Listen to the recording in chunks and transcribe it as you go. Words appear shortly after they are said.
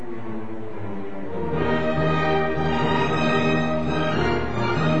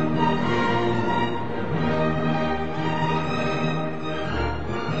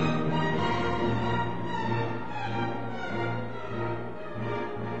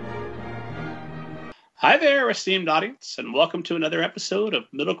Hi there, esteemed audience, and welcome to another episode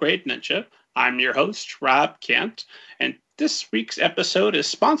of Middle Grade Ninja. I'm your host, Rob Kent, and this week's episode is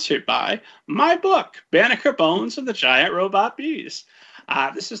sponsored by my book, Banneker Bones and the Giant Robot Bees.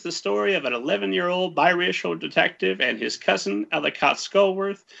 This is the story of an 11-year-old biracial detective and his cousin, Ellicott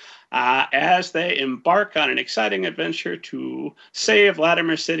Scullworth, as they embark on an exciting adventure to save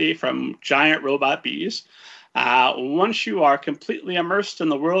Latimer City from giant robot bees. Once you are completely immersed in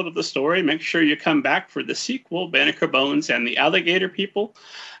the world of the story, make sure you come back for the sequel, Banneker Bones and the Alligator People.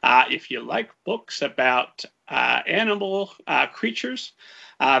 If you like books about animal creatures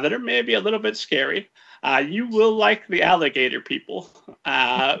that are maybe a little bit scary, you will like the Alligator People.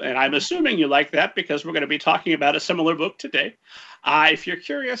 And I'm assuming you like that because we're going to be talking about a similar book today. If you're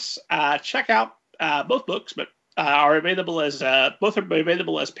curious, check out both books, but are available as both are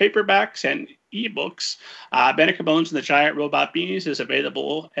available as paperbacks and ebooks. Banneker Bones and the Giant Robot Bees is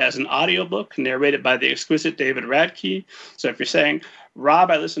available as an audiobook narrated by the exquisite David Radke. So if you're saying, Rob,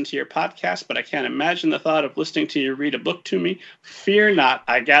 I listen to your podcast, but I can't imagine the thought of listening to you read a book to me, fear not.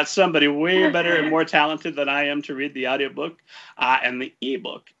 I got somebody way better and more talented than I am to read the audiobook. And the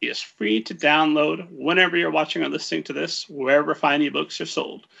ebook is free to download whenever you're watching or listening to this, wherever fine ebooks are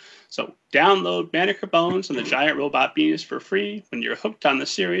sold. So download Banneker Bones and the Giant Robot Bees for free. When you're hooked on the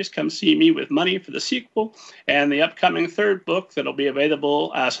series, come see me with money for the sequel and the upcoming third book that'll be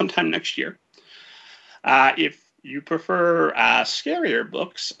available sometime next year. If you prefer scarier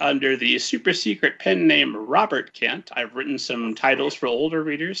books under the super secret pen name Robert Kent, I've written some titles for older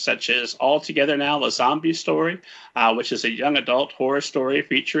readers, such as All Together Now, a Zombie Story, which is a young adult horror story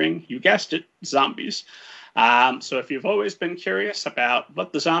featuring, you guessed it, zombies. So if you've always been curious about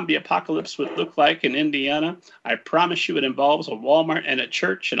what the zombie apocalypse would look like in Indiana, I promise you it involves a Walmart and a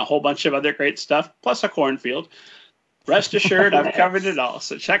church and a whole bunch of other great stuff, plus a cornfield. Rest assured, I've covered it all.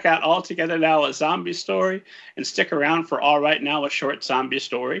 So check out All Together Now, a Zombie Story, and stick around for All Right Now, a Short Zombie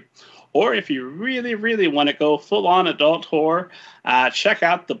Story. Or if you really, really want to go full-on adult horror, check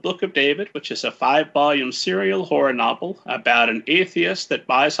out The Book of David, which is a 5-volume serial horror novel about an atheist that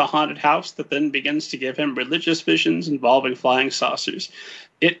buys a haunted house that then begins to give him religious visions involving flying saucers.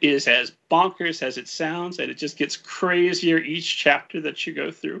 It is as bonkers as it sounds, and it just gets crazier each chapter that you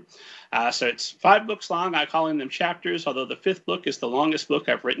go through. So it's 5 books long. I'm calling them chapters, although the 5th book is the longest book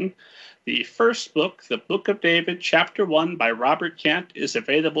I've written. The first book, The Book of David, Chapter 1 by Robert Kent, is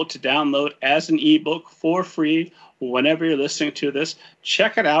available to download as an ebook for free whenever you're listening to this.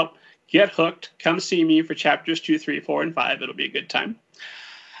 Check it out. Get hooked. Come see me for chapters 2, 3, 4, and 5. It'll be a good time.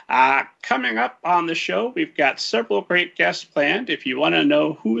 Coming up on the show, we've got several great guests planned. If you want to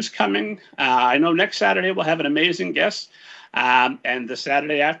know who's coming, I know next Saturday we'll have an amazing guest. And the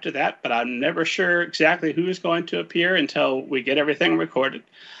Saturday after that, but I'm never sure exactly who's going to appear until we get everything recorded.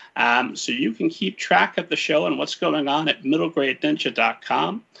 So you can keep track of the show and what's going on at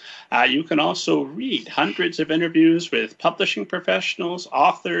middlegradeninja.com. You can also read hundreds of interviews with publishing professionals,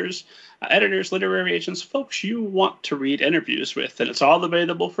 authors, editors, literary agents, folks you want to read interviews with, and it's all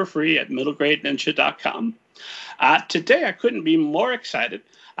available for free at middlegradeninja.com. Today, I couldn't be more excited.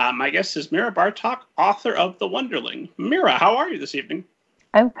 My guest is Mira Bartok, author of The Wonderling. Mira, how are you this evening?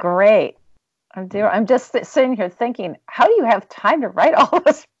 I'm great. I'm just sitting here thinking, how do you have time to write all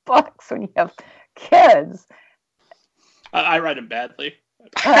those books when you have kids? I write them badly.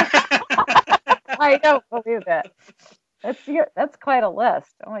 I don't believe that. That's quite a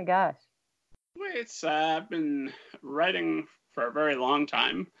list. Oh my gosh. I've been writing for a very long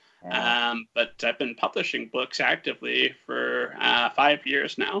time. Yeah. But I've been publishing books actively for 5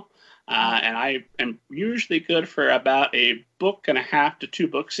 years now. And I am usually good for about a book and a half to 2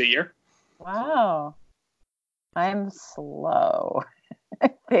 books a year. Wow. I'm slow.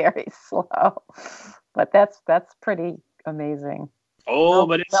 Very slow. But that's pretty amazing. Oh,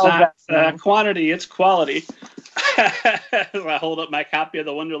 but it's not quantity, it's quality. I hold up my copy of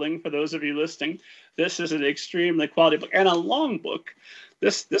The Wonderling for those of you listening. This is an extremely quality book and a long book.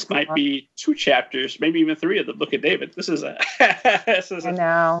 This might be 2 chapters, maybe even 3 of the Book of David. I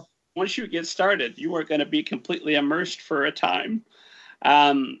know. Once you get started, you are going to be completely immersed for a time.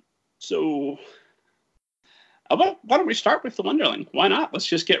 So why don't we start with The Wonderling? Why not? Let's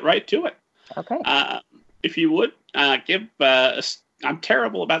just get right to it. Okay. If you would, give I'm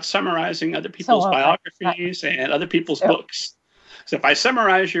terrible about summarizing other people's biographies and other people's books. So if I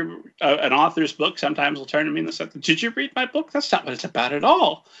summarize an author's book, sometimes they'll turn to me and say, "Did you read my book? That's not what it's about at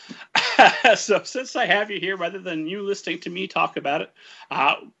all." So since I have you here, rather than you listening to me talk about it,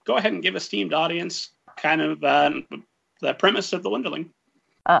 go ahead and give esteemed audience kind of the premise of The Wonderling.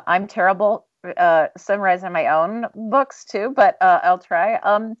 I'm terrible summarizing my own books too, but I'll try.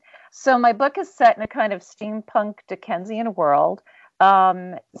 So my book is set in a kind of steampunk Dickensian world.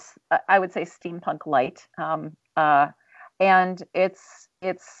 I would say steampunk light, and it's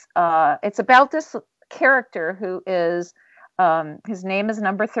about this character who is his name is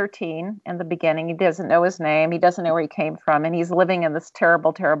Number 13 in the beginning. He doesn't know his name. He doesn't know where he came from, and he's living in this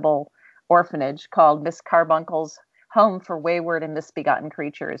terrible, terrible orphanage called Miss Carbuncle's Home for Wayward and Misbegotten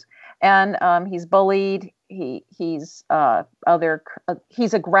Creatures. And he's bullied. He's a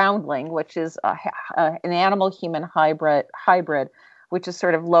groundling, which is an animal-human hybrid, which is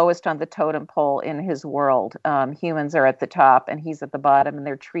sort of lowest on the totem pole in his world. Humans are at the top, and he's at the bottom, and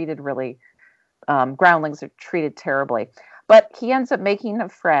they're treated really. Groundlings are treated terribly. But he ends up making a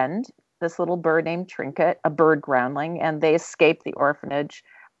friend, this little bird named Trinket, a bird groundling, and they escape the orphanage.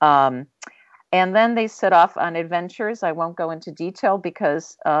 And then they set off on adventures. I won't go into detail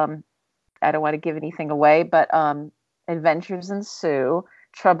because I don't want to give anything away, but adventures ensue,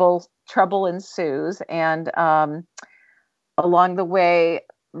 trouble ensues, and along the way,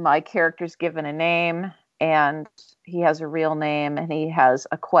 my character's given a name, and he has a real name, and he has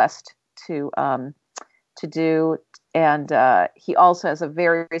a quest to do, and he also has a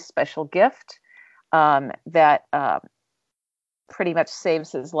very, very special gift that pretty much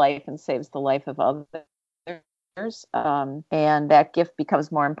saves his life and saves the life of others, and that gift becomes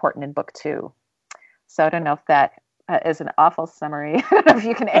more important in book 2. So I don't know if that is an awful summary. I don't know if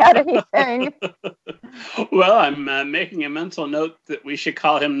you can add anything. Well, I'm making a mental note that we should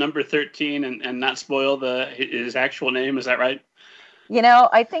call him Number 13 and not spoil his actual name. Is that right?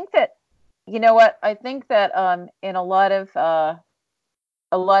 I think that I think that in a lot of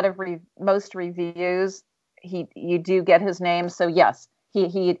most reviews, you do get his name. So yes,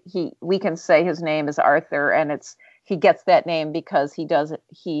 we can say his name is Arthur, and he gets that name because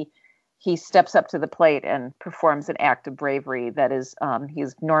he steps up to the plate and performs an act of bravery that is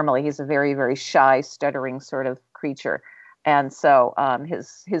he's a very, very shy, stuttering sort of creature, and so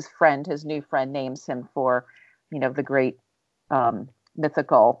his new friend names him for the great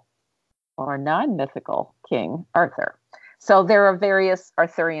mythical or non-mythical King Arthur. So there are various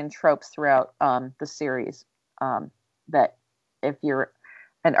Arthurian tropes throughout the series that if you're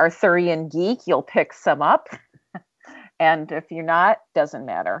an Arthurian geek, you'll pick some up. And if you're not, doesn't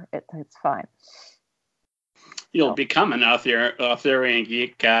matter. It's fine. You'll become an Arthurian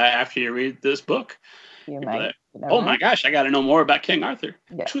geek after you read this book. You might. Oh my gosh, I got to know more about King Arthur.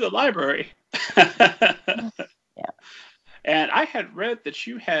 Yeah. To the library. Yeah. And I had read that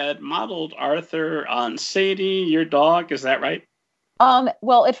you had modeled Arthur on Sadie, your dog. Is that right?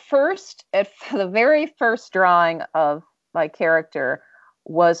 Well, the very first drawing of my character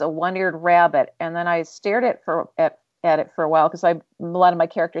was a one-eared rabbit, and then I stared at it for a while because a lot of my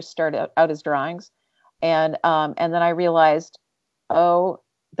characters started out as drawings, and then I realized, oh,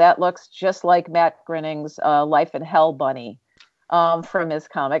 that looks just like Matt Groening's Life in Hell bunny from his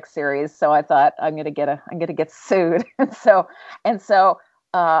comic series. So I thought I'm gonna get sued, and so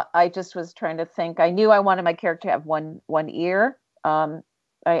I just was trying to think. I knew I wanted my character to have one ear.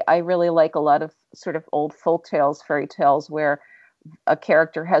 I really like a lot of sort of old folk tales, fairy tales, where a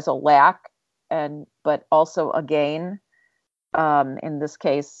character has a lack but also a gain. In this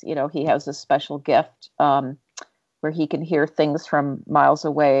case, he has a special gift where he can hear things from miles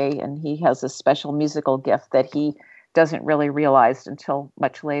away, and he has a special musical gift that he doesn't really realize until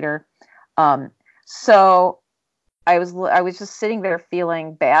much later. So I was just sitting there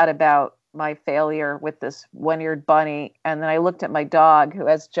feeling bad about my failure with this one-eared bunny, and then I looked at my dog, who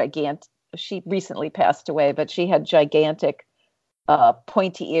has she recently passed away, but she had gigantic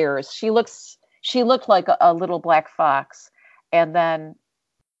pointy ears. She looked like a little black fox, and then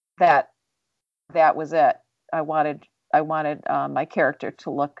that was it. I wanted my character to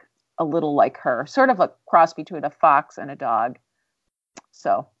look a little like her, sort of a cross between a fox and a dog.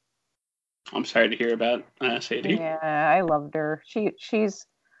 So I'm sorry to hear about Sadie. Yeah, I loved her. She's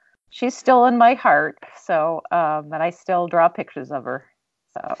still in my heart. So and I still draw pictures of her.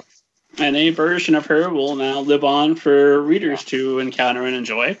 So. And a version of her will now live on for readers to encounter and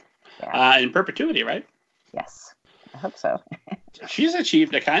enjoy in perpetuity, right? Yes, I hope so. She's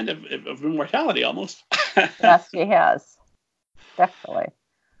achieved a kind of immortality almost. Yes, she has. Definitely.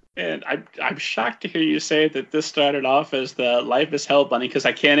 And I'm shocked to hear you say that this started off as the Life is Hell bunny, because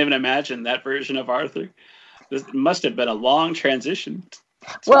I can't even imagine that version of Arthur. This must have been a long transition.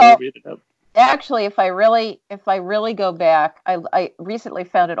 Well, actually, if I really go back, I recently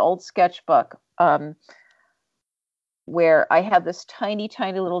found an old sketchbook where I had this tiny,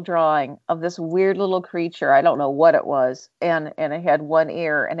 tiny little drawing of this weird little creature. I don't know what it was, and it had one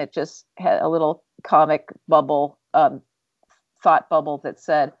ear, and it just had a little comic bubble, thought bubble that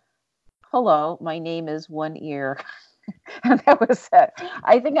said, hello, my name is One Ear. And that was it.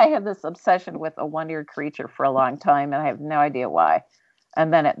 I think I had this obsession with a one-eared creature for a long time, and I have no idea why.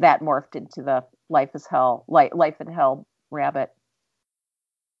 And then that morphed into the Life in Hell rabbit.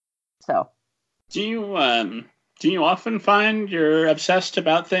 So, do you often find you're obsessed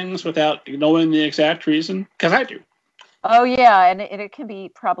about things without knowing the exact reason? Because I do. oh yeah, and it can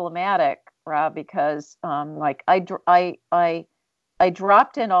be problematic, Rob, because like I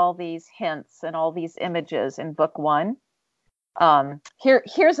dropped in all these hints and all these images in book one.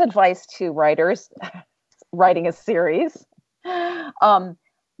 Here's advice to writers writing a series.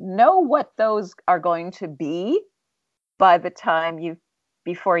 Know what those are going to be by the time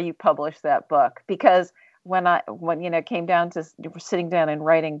before you publish that book, because when it came down to sitting down and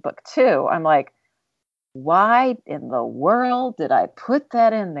writing book two, I'm like, why in the world did I put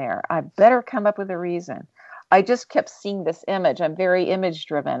that in there? I better come up with a reason. I just kept seeing this image. I'm very image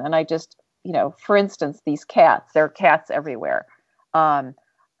driven, and I just, for instance, these cats. There are cats everywhere. Um,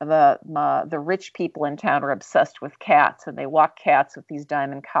 the rich people in town are obsessed with cats, and they walk cats with these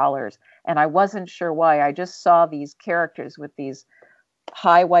diamond collars. And I wasn't sure why. I just saw these characters with these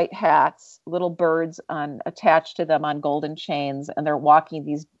high white hats, little birds attached to them on golden chains, and they're walking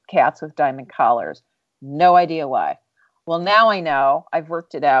these cats with diamond collars. No idea why. Well, now I know. I've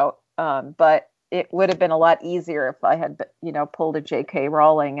worked it out. But it would have been a lot easier if I had, pulled a J.K.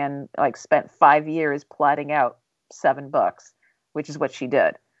 Rowling and like spent 5 years plotting out 7 books, which is what she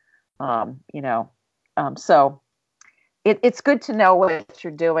did. So it's good to know what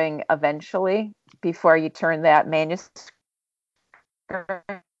you're doing eventually before you turn that manuscript.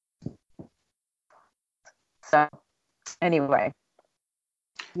 So anyway,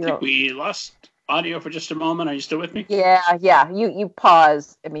 I think we lost audio for just a moment. Are you still with me? Yeah. You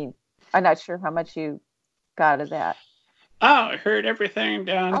pause. I mean, I'm not sure how much you got of that. Oh, I heard everything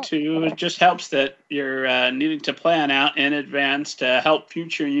down to it just helps that you're needing to plan out in advance to help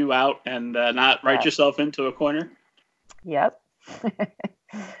future you out and not write yourself into a corner. Yep.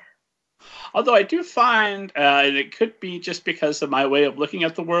 Although I do find, and it could be just because of my way of looking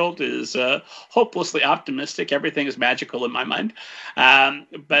at the world is hopelessly optimistic. Everything is magical in my mind.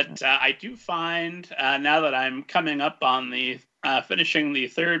 But I do find now that I'm coming up on the finishing the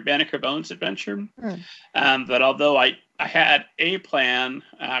third Banneker Bones adventure, that although I had a plan,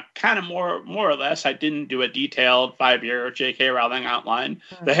 kind of more or less, I didn't do a detailed 5-year J.K. Rowling outline.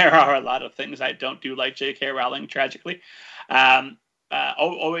 There are a lot of things I don't do like J.K. Rowling, tragically.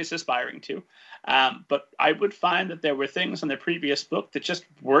 Always aspiring to. But I would find that there were things in the previous book that just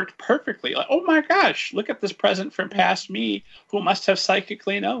worked perfectly. Like, oh my gosh, look at this present from past me who must have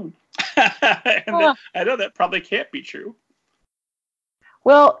psychically known. I know that probably can't be true.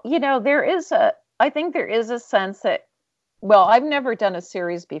 Well, I think there is a sense that, well, I've never done a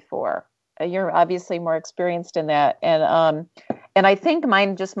series before. You're obviously more experienced in that. And I think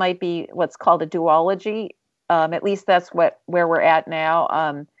mine just might be what's called a duology. At least that's where we're at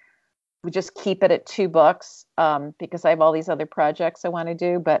now. We just keep it at 2 books because I have all these other projects I want to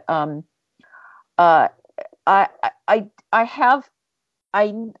do. But I've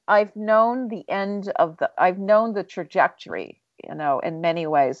known the end of I've known the trajectory, in many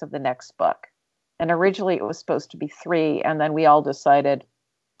ways of the next book. And originally it was supposed to be 3, and then we all decided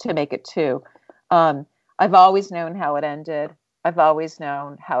to make it 2. I've always known how it ended. I've always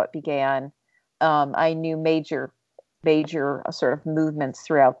known how it began. I knew major sort of movements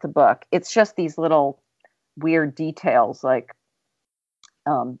throughout the book. It's just these little weird details, like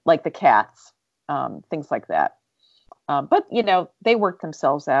the cats, things like that. But they work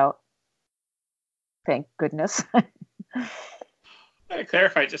themselves out. Thank goodness. I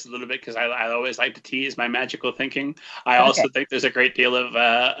clarify just a little bit because I always like to tease my magical thinking. I also think there's a great deal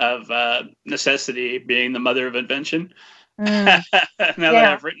of necessity being the mother of invention. Now that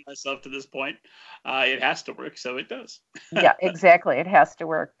I've written myself to this point, it has to work, so it does. Yeah, exactly. It has to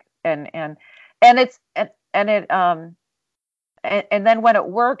work, and it's and then when it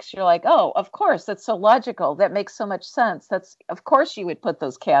works, you're like, oh, of course, that's so logical. That makes so much sense. Of course you would put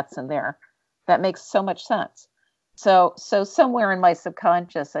those cats in there. That makes so much sense. So somewhere in my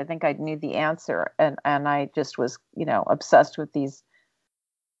subconscious, I think I knew the answer, and I just was, obsessed with these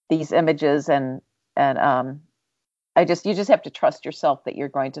images, and you just have to trust yourself that you're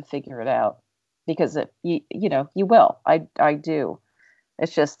going to figure it out, because you will. I do.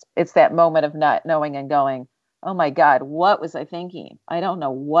 It's that moment of not knowing and going, oh my God, what was I thinking? I don't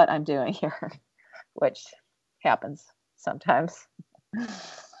know what I'm doing here, which happens sometimes.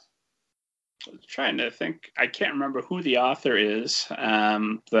 Trying to think. I can't remember who the author is, but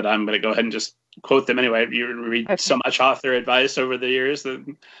I'm going to go ahead and just quote them anyway. You read so much author advice over the years that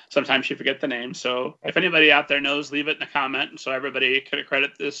sometimes you forget the name. So if anybody out there knows, leave it in a comment so everybody can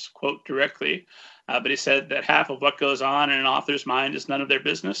credit this quote directly. But he said that half of what goes on in an author's mind is none of their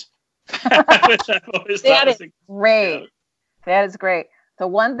business. Which I've always thought was great. That is great. The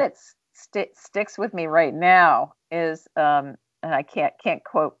one that sticks with me right now is, and I can't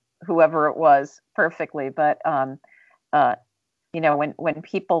quote whoever it was perfectly, but you know, when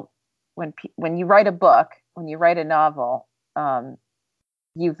you write a book, when you write a novel,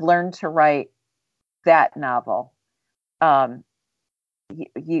 you've learned to write that novel.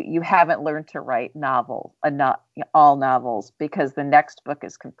 You haven't learned to write all novels, because the next book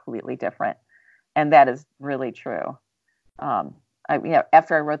is completely different, and that is really true.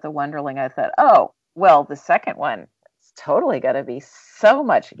 After I wrote The Wonderling, I thought, oh, well, the second one is totally going to be so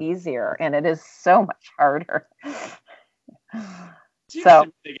much easier, and it is so much harder. So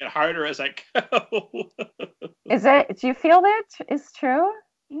they get harder as I go. Do you feel that is true?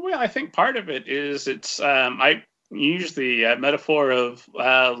 Well, I think part of it is I use the metaphor of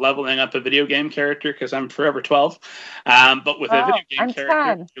leveling up a video game character, because I'm forever 12. But with a video game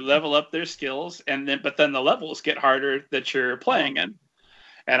character, 10. You level up their skills, but then the levels get harder that you're playing in.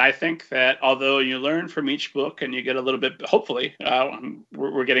 And I think that although you learn from each book and you get a little bit, hopefully,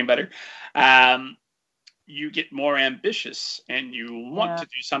 we're getting better, you get more ambitious and you want to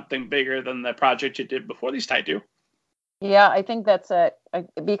do something bigger than the project you did before. At least I do. Yeah, I think that's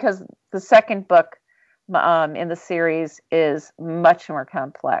because the second book in the series is much more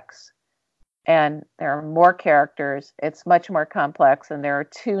complex, and there are more characters. It's much more complex, and there are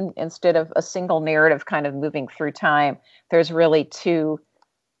two, instead of a single narrative kind of moving through time, there's really two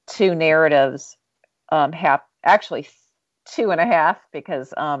narratives, actually 2.5,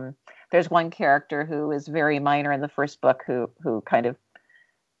 because there's one character who is very minor in the first book who kind of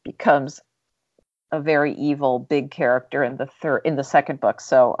becomes a very evil big character in the second book.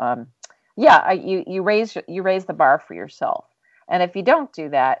 So you raise the bar for yourself, and if you don't do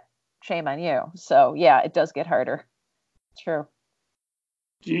that, shame on you. So yeah, it does get harder. True.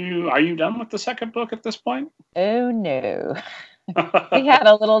 Are you done with the second book at this point? Oh no. We had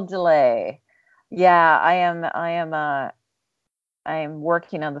a little delay. Yeah, I am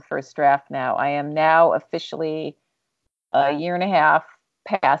working on the first draft now. I am now officially a year and a half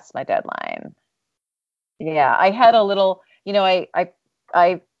past my deadline. Yeah, I had a little,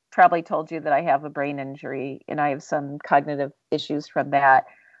 I probably told you that I have a brain injury, and I have some cognitive issues from that,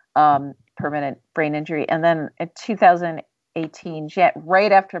 permanent brain injury. And then in 2018,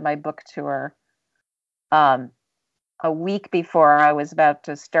 right after my book tour, a week before I was about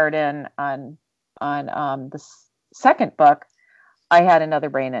to start in on the second book, I had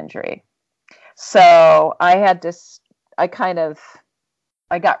another brain injury. So I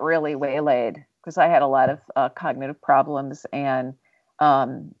got really waylaid, because I had a lot of cognitive problems and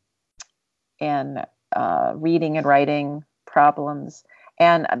reading and writing problems.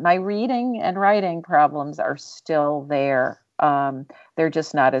 And my reading and writing problems are still there. They're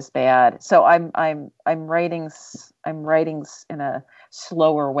just not as bad. So I'm writing in a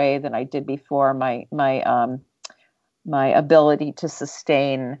slower way than I did before. My ability to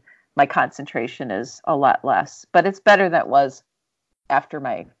sustain my concentration is a lot less, but it's better than it was after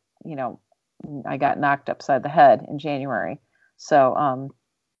I got knocked upside the head in January. So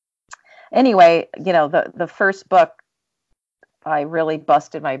anyway, the first book, I really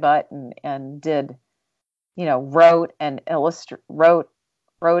busted my butt and did, wrote and wrote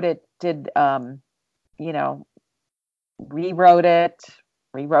it, did,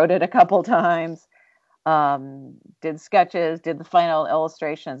 rewrote it a couple times, did sketches, did the final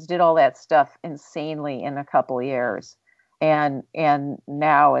illustrations, did all that stuff insanely in a couple of years. And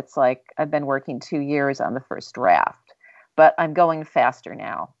now it's like I've been working 2 years on the first draft, but I'm going faster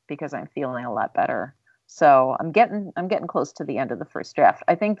now because I'm feeling a lot better. So I'm getting close to the end of the first draft.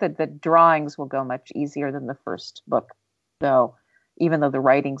 I think that the drawings will go much easier than the first book, though, even though the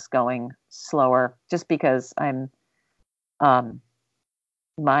writing's going slower, just because my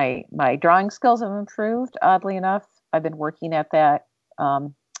drawing skills have improved, oddly enough. I've been working at that,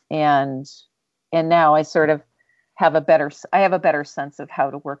 and now I sort of have a better sense of how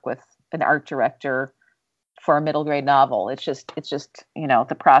to work with an art director for a middle grade novel. It's just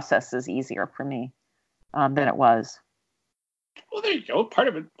the process is easier for me than it was. Well, there you go. Part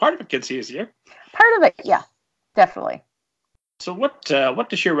of it gets easier. Part of it, yeah, definitely. So what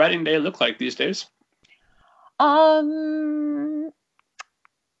does your writing day look like these days? Well,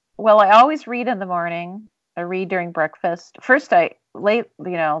 I always read in the morning. I read during breakfast. First, the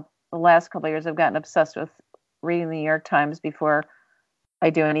last couple of years, I've gotten obsessed with reading the New York Times before I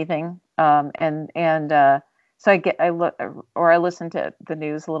do anything. So I look or I listen to the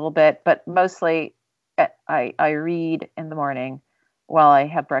news a little bit, but mostly I read in the morning while I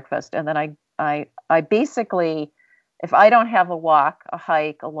have breakfast, and then I basically, if I don't have a walk, a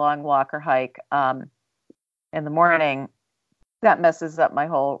hike, a long walk or hike in the morning, that messes up my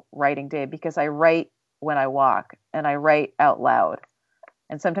whole writing day because I write when I walk and I write out loud,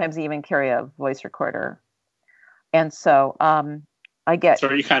 and sometimes even carry a voice recorder, and so I get So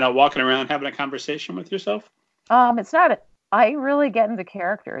are you kind of walking around having a conversation with yourself? it's not. I really get into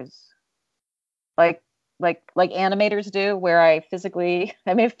characters, like like animators do, where I physically.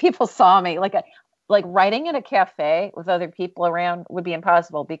 I mean, if people saw me, like writing in a cafe with other people around would be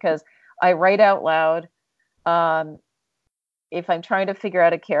impossible because I write out loud. Um, if I'm trying to figure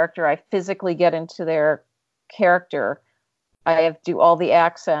out a character, I physically get into their character. I have to do all the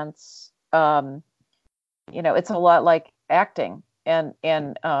accents. It's a lot like acting, and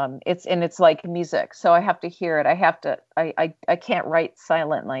it's like music. So I have to hear it. I can't write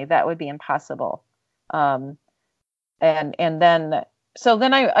silently. That would be impossible. Um, and then so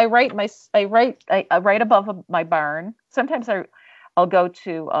then I write above my barn. Sometimes I'll go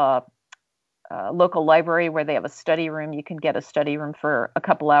to a local library where they have a study room. You can get a study room for a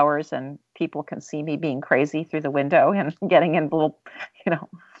couple hours, and people can see me being crazy through the window and getting in little, you know,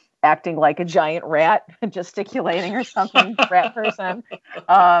 acting like a giant rat, gesticulating or something, rat person.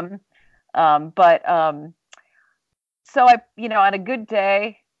 Um, but so on a good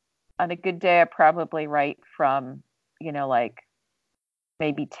day, I probably write from, like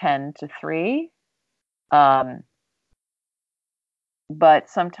maybe 10 to 3. Um, but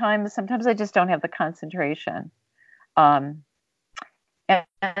sometimes I just don't have the concentration. Um, and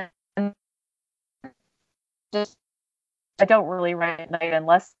just I don't really write at night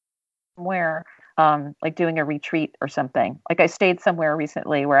unless somewhere like doing a retreat or something. Like I stayed somewhere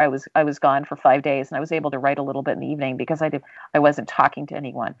recently where I was gone for 5 days and I was able to write a little bit in the evening because I wasn't talking to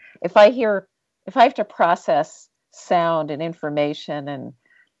anyone. If I have to process sound and information and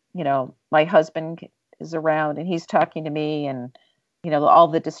my husband is around and he's talking to me and all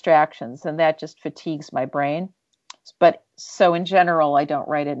the distractions and that just fatigues my brain. But so in general I don't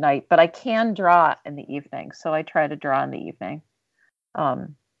write at night, but I can draw in the evening. So I try to draw in the evening.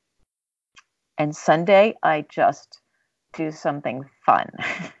 Um, and Sunday, I just do something fun.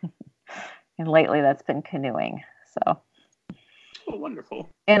 And lately that's been canoeing. So, Oh, wonderful.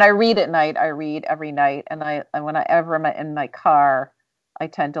 and I read at night. I read every night. And when I ever am in my car, I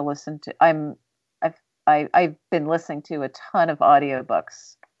tend to listen to, I've been listening to a ton of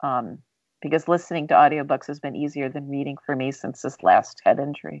audiobooks, because listening to audiobooks has been easier than reading for me since this last head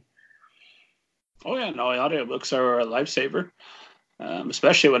injury. Oh yeah, no, audiobooks are a lifesaver.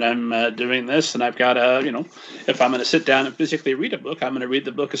 Especially when I'm doing this and I've got if I'm going to sit down and physically read a book, I'm going to read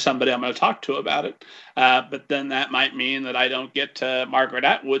the book of somebody I'm going to talk to about it. But then that might mean that I don't get to Margaret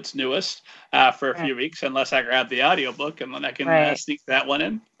Atwood's newest for a Right. few weeks unless I grab the audiobook and then I can Right. sneak that one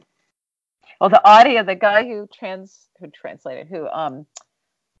in. Well, the guy who translated, who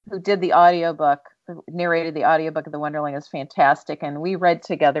did the audiobook, who narrated the audiobook of The Wonderling is fantastic. And we read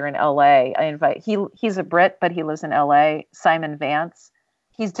together in LA. He's a Brit, but he lives in LA, Simon Vance.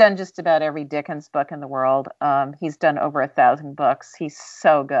 He's done just about every Dickens book in the world. He's done over 1,000 books. He's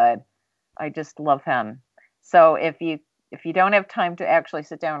so good. I just love him. So if you don't have time to actually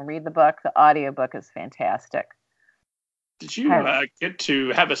sit down and read the book, the audiobook is fantastic. Did you get to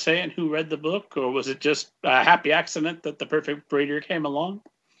have a say in who read the book, or was it just a happy accident that the perfect reader came along?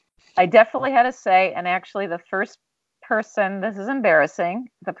 I definitely had a say, and actually, the first person, this is embarrassing,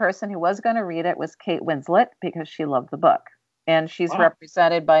 the person who was going to read it was Kate Winslet because she loved the book, and she's Wow.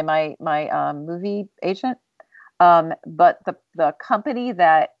 represented by my movie agent. But the company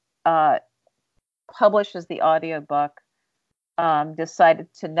that publishes the audiobook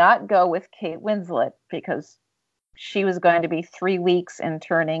decided to not go with Kate Winslet because she was going to be 3 weeks in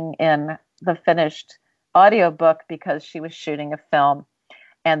turning in the finished audiobook because she was shooting a film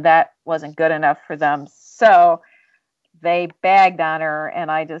and that wasn't good enough for them. So they bagged on her, and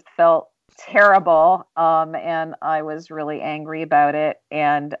I just felt terrible, and I was really angry about it.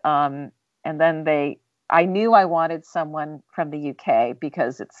 And then I knew I wanted someone from the UK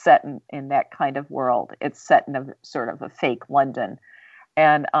because it's set in that kind of world. It's set in a sort of a fake London,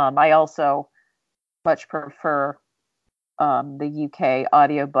 and I also much prefer the UK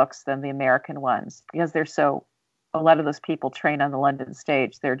audiobooks than the American ones because a lot of those people train on the London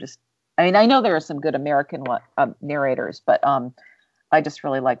stage. They're just, I mean, I know there are some good American narrators, but I just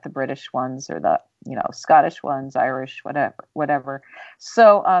really like the British ones or the, Scottish ones, Irish, whatever.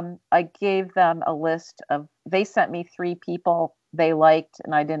 So I gave them a list they sent me 3 people they liked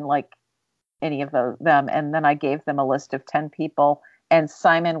and I didn't like any of them. And then I gave them a list of 10 people, and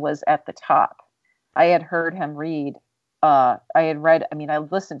Simon was at the top. I had heard him read. I had read. I mean, I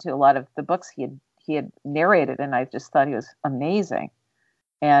listened to a lot of the books he had narrated, and I just thought he was amazing.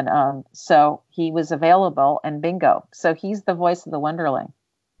 And so he was available, and bingo. So he's the voice of the Wonderling.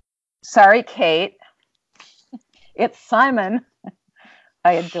 Sorry, Kate. It's Simon.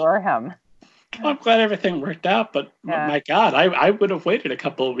 I adore him. Well, I'm glad everything worked out, but my God, I would have waited a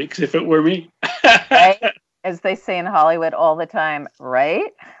couple of weeks if it were me. Right? As they say in Hollywood all the time,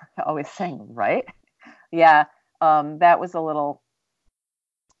 right? Always saying right. Yeah, that was a little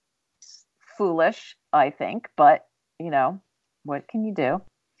foolish, I think, but what can you do?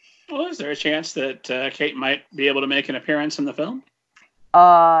 Well, is there a chance that Kate might be able to make an appearance in the film?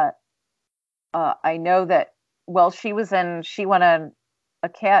 I know that. Well, she won a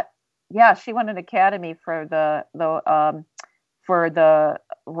cat. Yeah, she won an Academy for the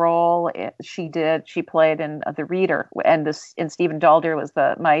role she did. She played in The Reader, and Stephen Daldry was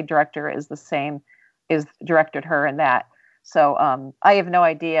my director. Is directed her in that. So I have no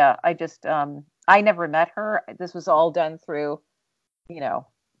idea. I just I never met her. This was all done through,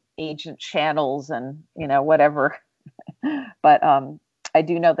 agent channels and whatever. But I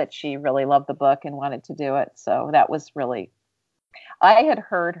do know that she really loved the book and wanted to do it. So that was really. I had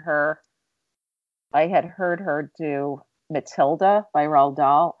heard her do Matilda by Roald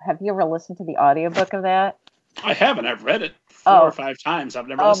Dahl. Have you ever listened to the audiobook of that? I haven't. I've read it 4 or 5 times. I've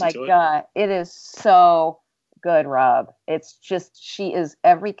never listened to it. Oh my God. It is so good, Rob. It's just, she is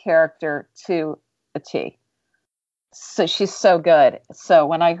every character to a T. So she's so good. So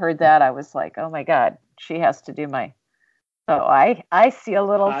when I heard that, I was like, oh my God, she has to do my. Oh, I see a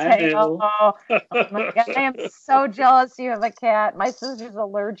little tail. Oh my God, I am so jealous you have a cat. My sister's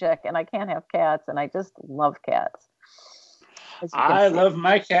allergic and I can't have cats, and I just love cats. I love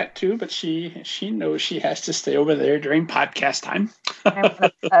my cat too, but she knows she has to stay over there during podcast time. I want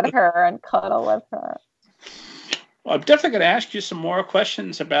to pet her and cuddle with her. Well, I'm definitely going to ask you some more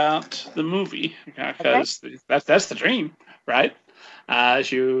questions about the movie, because that's the dream, right?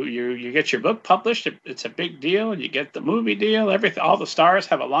 As you get your book published, it's a big deal. You get the movie deal. Everything, all the stars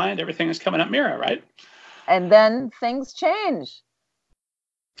have aligned. Everything is coming up Mira, right? And then things change.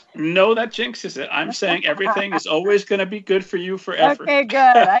 No, that jinxes it. I'm saying everything is always going to be good for you forever. Okay, good.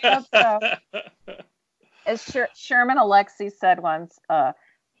 I hope so. As Sherman Alexie said once,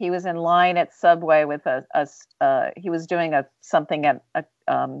 he was in line at Subway with he was doing something at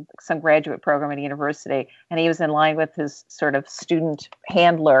some graduate program at a university, and he was in line with his sort of student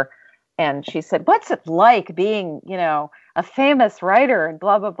handler, and she said, "What's it like being, a famous writer?" and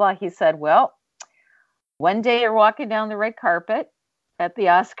blah blah blah. He said, "Well, one day you're walking down the red carpet at the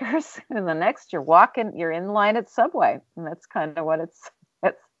Oscars, and the next you're in line at Subway," and that's kind of what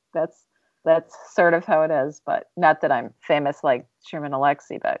that's sort of how it is. But not that I'm famous like Sherman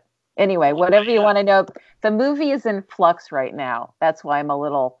Alexie, but anyway, whatever you want to know. The movie is in flux right now. That's why I'm a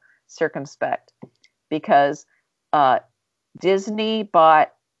little circumspect, because Disney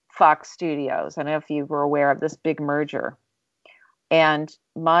bought Fox Studios. I don't know if you were aware of this big merger. And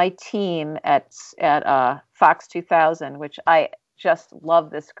my team at Fox 2000, which I just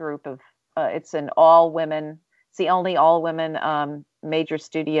love this group of, it's the only all-women major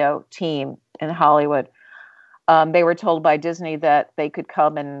studio team in Hollywood. They were told by Disney that they could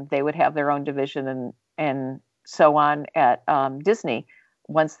come and they would have their own division and so on at Disney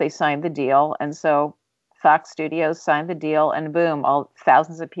once they signed the deal. And so Fox Studios signed the deal, and boom,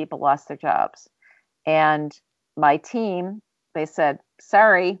 thousands of people lost their jobs. And my team, they said,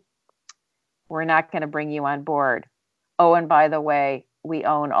 "Sorry, we're not going to bring you on board. Oh, and by the way, we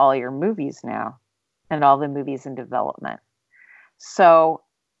own all your movies now and all the movies in development." So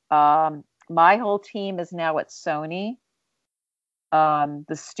my whole team is now at Sony,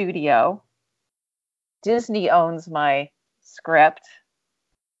 the studio. Disney owns my script.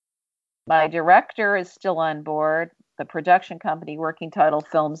 My director is still on board. The production company, Working Title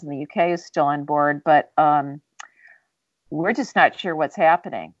Films in the UK, is still on board, but we're just not sure what's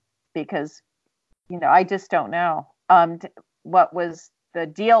happening because, I just don't know. What was the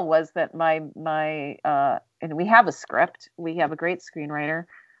deal was that and we have a script. We have a great screenwriter.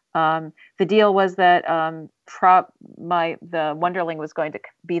 The deal was that the Wonderling was going to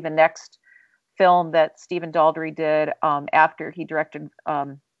be the next film that Stephen Daldry did after he directed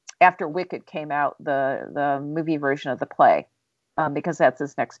after Wicked came out, the movie version of the play, because that's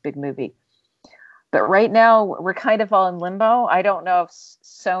his next big movie. But right now we're kind of all in limbo. I don't know if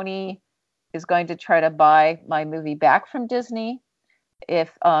Sony is going to try to buy my movie back from Disney,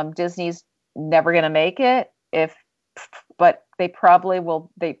 if Disney's never going to make it, but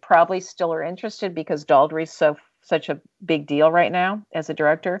they probably still are interested because Daldry's such a big deal right now as a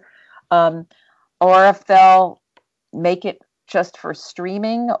director. Or if they'll make it just for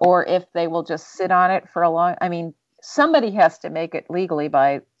streaming, or if they will just sit on it for I mean, somebody has to make it legally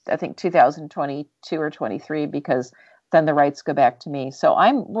by, I think, 2022 or 23, because then the rights go back to me. So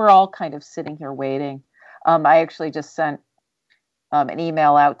we're all kind of sitting here waiting. I actually just sent an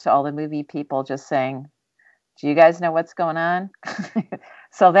email out to all the movie people just saying, do you guys know what's going on?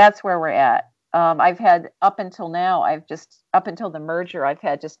 So that's where we're at. I've had up until the merger, I've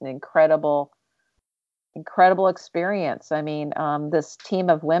had just an incredible experience. I mean, this team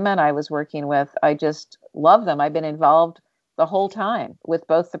of women I was working with, I just love them. I've been involved the whole time with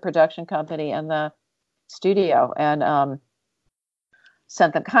both the production company and the studio, and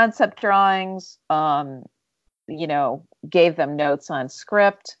sent them concept drawings, gave them notes on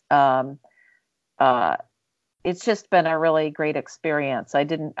script. It's just been a really great experience.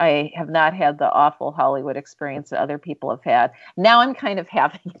 I have not had the awful Hollywood experience that other people have had. Now I'm kind of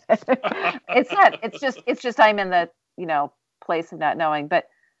having it. It's just I'm in the, place of not knowing. But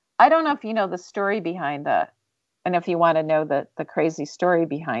I don't know if you know the story behind and if you want to know the crazy story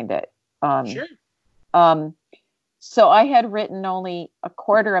behind it. Sure. So I had written only a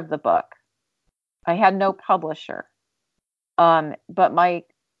quarter of the book. I had no publisher. But my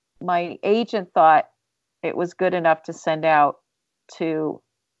agent thought it was good enough to send out to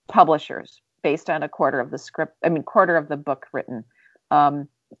publishers based on a quarter of the book written.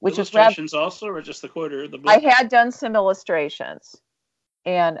 Which illustrations also, or just the quarter of the book? I had done some illustrations,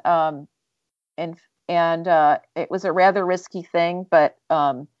 and it was a rather risky thing, but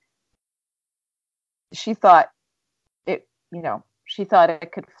she thought it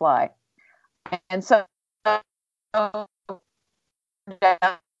could fly, and so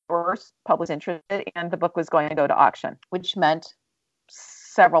public was interested, and the book was going to go to auction, which meant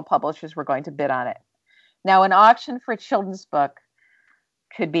several publishers were going to bid on it. Now, an auction for a children's book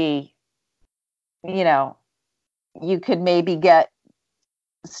could be, you could maybe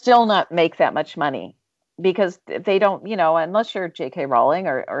still not make that much money, because they don't, unless you're J.K. Rowling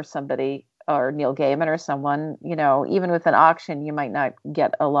or somebody, or Neil Gaiman or someone, even with an auction, you might not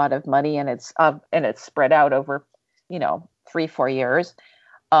get a lot of money, and it's spread out over, 3-4 years.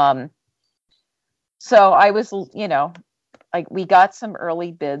 So I was, we got some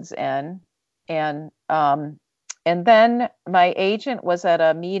early bids in, and then my agent was at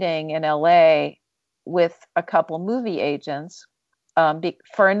a meeting in LA with a couple movie agents,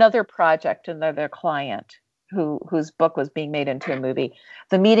 for another project, another client whose book was being made into a movie.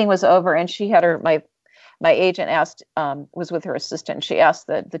 The meeting was over, and she had my agent asked, was with her assistant, and she asked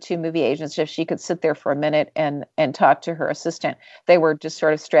the two movie agents if she could sit there for a minute and talk to her assistant. They were just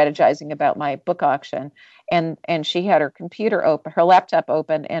sort of strategizing about my book auction, and she had her computer open, her laptop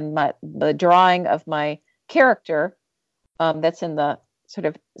open, and the drawing of my character, that's in the sort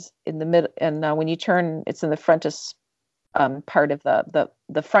of in the middle, and when you turn, it's in the frontis part of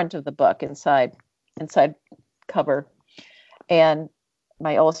the front of the book, inside cover, and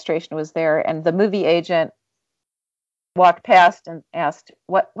my illustration was there, and the movie agent walked past and asked,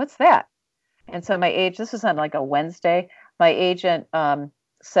 what's that? And so this was on like a Wednesday, my agent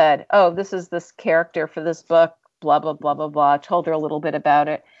said, oh, this is this character for this book, blah, blah, blah, blah, blah. Told her a little bit about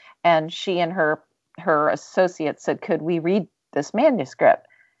it. And she and her associate said, could we read this manuscript?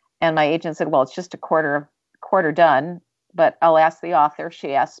 And my agent said, well, it's just a quarter done, but I'll ask the author.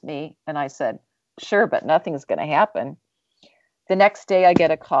 She asked me, and I said, sure, but nothing's going to happen. The next day I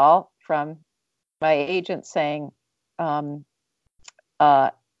get a call from my agent saying, CAA,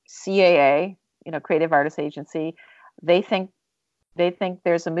 Creative Artists Agency, they think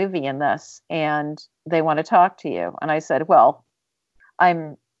there's a movie in this, and they want to talk to you. And I said, well,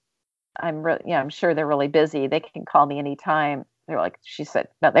 I'm sure they're really busy. They can call me anytime. She said,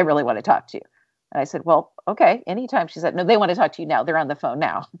 no, they really want to talk to you. And I said, well, okay, anytime. She said, no, they want to talk to you now. They're on the phone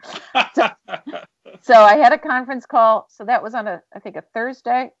now. So I had a conference call. So that was on I think a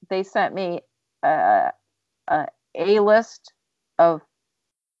Thursday. They sent me a list of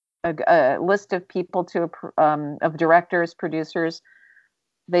people of directors, producers.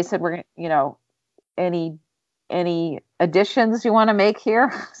 They said, we're, any additions you want to make here?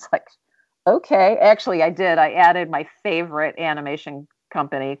 It's like, okay. Actually, I did. I added my favorite animation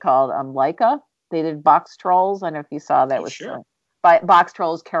company called Leica. They did Box Trolls. I don't know if you saw that. Sure. By Box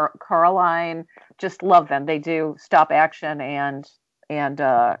Trolls, Coraline. Just love them. They do stop action and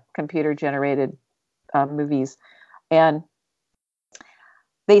computer generated movies. And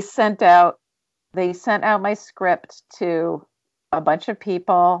they sent out my script to a bunch of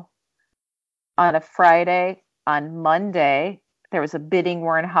people on a Friday. On Monday, there was a bidding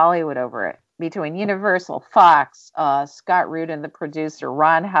war in Hollywood over it between Universal, Fox, Scott Rudin, the producer,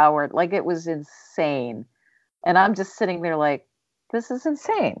 Ron Howard. Like, it was insane. And I'm just sitting there like, this is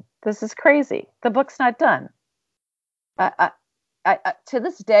insane. This is crazy. The book's not done. To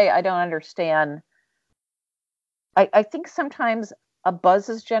this day, I don't understand. I think sometimes a buzz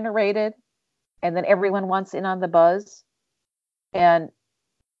is generated and then everyone wants in on the buzz. And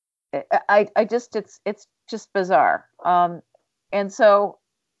I just, it's just bizarre. And so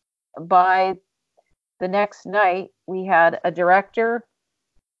by the next night, we had a director,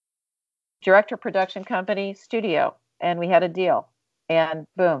 production company, studio, and we had a deal. And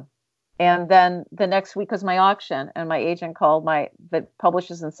boom. And then the next week was my auction, and my agent called the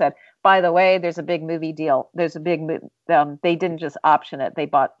publishers and said, "By the way, there's a big movie deal. There's a big they didn't just option it; they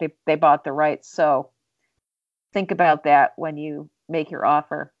bought the rights. So think about that when you make your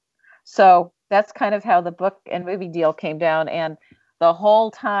offer." So that's kind of how the book and movie deal came down. And the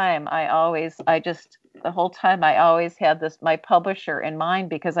whole time, I always had my publisher in mind,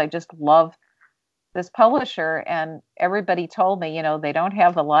 because I just love this publisher, and everybody told me, they don't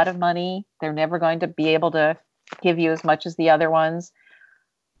have a lot of money. They're never going to be able to give you as much as the other ones.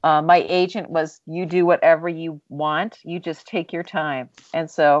 My agent was, you do whatever you want. You just take your time.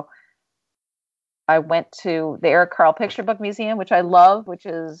 And so I went to the Eric Carle Picture Book Museum, which I love, which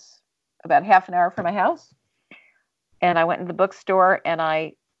is about half an hour from my house. And I went in the bookstore, and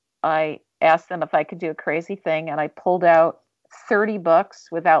I asked them if I could do a crazy thing. And I pulled out 30 books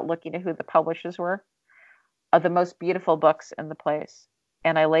without looking at who the publishers were, of the most beautiful books in the place.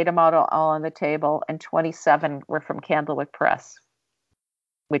 And I laid them out all on the table, and 27 were from Candlewick Press,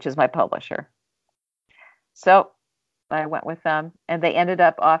 which is my publisher. So I went with them, and they ended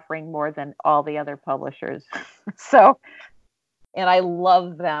up offering more than all the other publishers. And I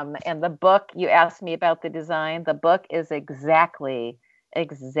love them. And the book, you asked me about the design, the book is exactly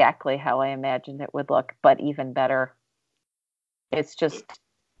how I imagined it would look, but even better. It's just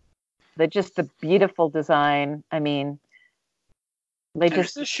the beautiful design. I mean,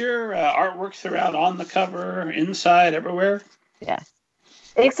 is this your artwork throughout, on the cover, inside, everywhere? Yeah,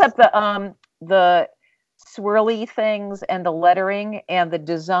 except the swirly things and the lettering and the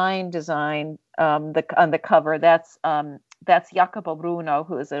design. On the cover, that's Jacopo Bruno,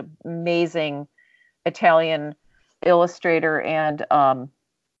 who is an amazing Italian illustrator and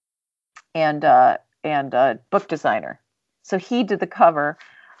book designer. So he did the cover,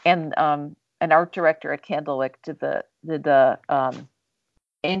 and an art director at Candlewick did the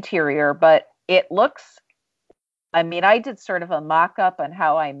interior. But it looks, I mean, I did sort of a mock-up on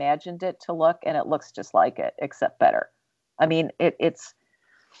how I imagined it to look, and it looks just like it, except better. I mean, it's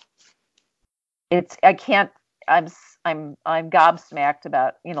I can't. I'm gobsmacked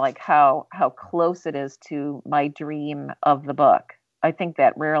about like how close it is to my dream of the book. I think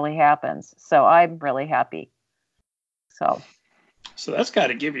that rarely happens, so I'm really happy. So that's got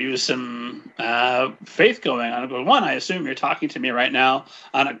to give you some faith going on. But one, I assume you're talking to me right now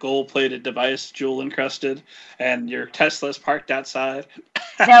on a gold-plated device, jewel encrusted, and your Tesla's parked outside.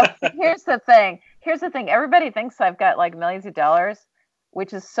 Now, here's the thing. Everybody thinks I've got like millions of dollars,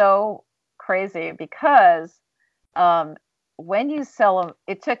 which is so crazy, because when you sell them,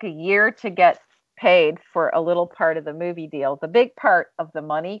 it took a year to get paid for a little part of the movie deal. The big part of the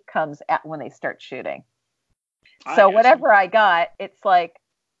money comes at when they start shooting. So whatever I got, it's like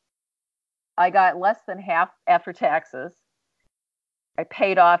I got less than half after taxes. I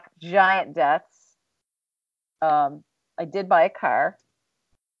paid off giant debts. I did buy a car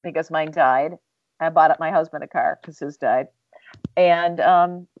because mine died. I bought my husband a car because his died. And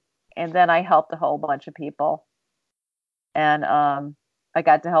then I helped a whole bunch of people. And I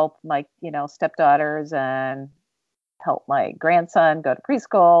got to help my, stepdaughters and help my grandson go to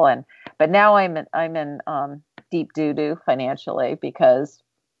preschool. But now I'm in deep doo-doo financially, because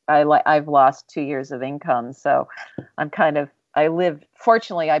I've lost 2 years of income. So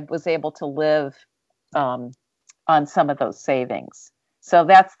fortunately, I was able to live on some of those savings. So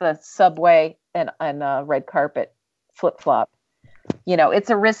that's the subway and red carpet flip-flop. It's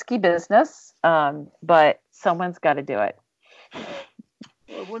a risky business, but someone's got to do it.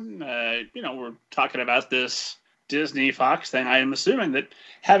 Well, when we're talking about this Disney Fox thing, I am assuming that,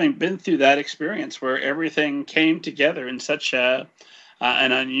 having been through that experience where everything came together in such an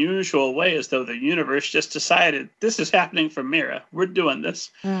unusual way, as though the universe just decided, this is happening for Mira, we're doing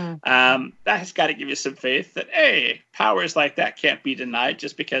this. That has got to give you some faith that, hey, powers like that can't be denied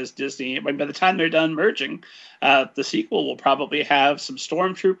just because Disney, by the time they're done merging, the sequel will probably have some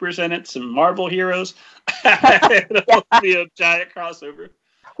stormtroopers in it, some Marvel heroes. It'll be a giant crossover.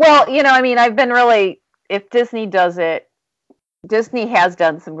 Well, I've been really, if Disney does it, Disney has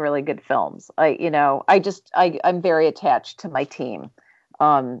done some really good films. I'm very attached to my team.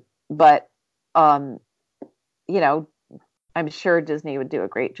 But um, you know, I'm sure Disney would do a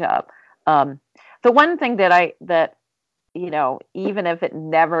great job. Um, the one thing that even if it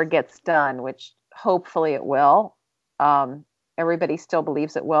never gets done, which hopefully it will, everybody still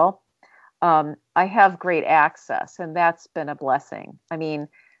believes it will. I have great access, and that's been a blessing. I mean,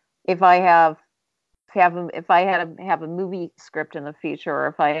 if I have if I had to have a movie script in the future, or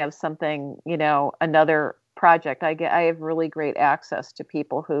if I have something, another project, I have really great access to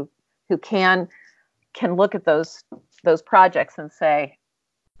people who can look at those projects and say,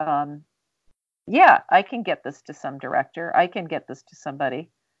 um, yeah, I can get this to some director. I can get this to somebody.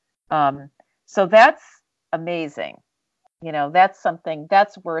 Um, so that's amazing. That's something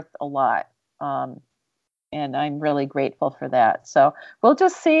that's worth a lot. Um, and I'm really grateful for that. So we'll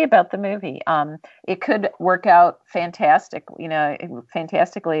just see about the movie. It could work out fantastically.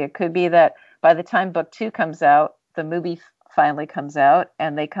 It could be that by the time book 2 comes out, the movie finally comes out,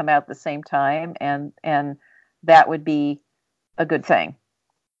 and they come out at the same time, and that would be a good thing.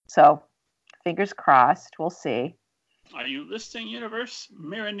 So fingers crossed. We'll see. Are you listening, universe?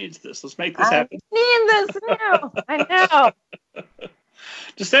 Mira needs this. Let's make this happen. I need this now. I know.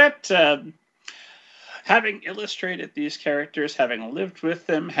 Does that, having illustrated these characters, having lived with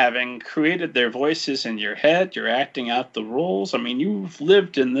them, having created their voices in your head, you're acting out the roles. I mean, you've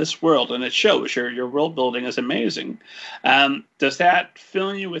lived in this world, and it shows. Your world building is amazing. Does that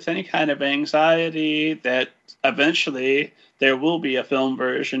fill you with any kind of anxiety that eventually there will be a film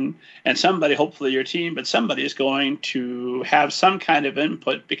version, and somebody, hopefully your team, but somebody is going to have some kind of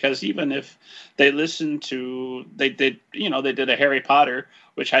input? Because even if they listen to, they did a Harry Potter,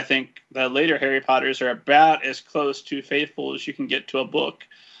 which I think the later Harry Potters are about as close to faithful as you can get to a book.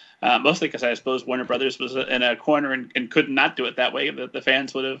 Mostly because I suppose Warner Brothers was in a corner and could not do it that way. The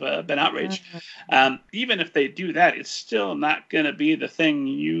fans would have been outraged. Even if they do that, it's still not going to be the thing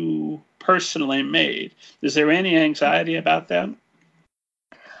you personally made. Is there any anxiety about that?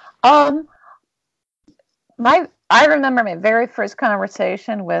 I remember my very first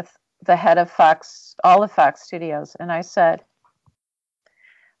conversation with the head of Fox, all of Fox Studios, and I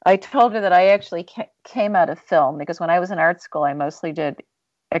told her that I actually came out of film, because when I was in art school, I mostly did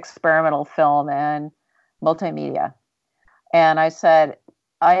experimental film and multimedia. And I said,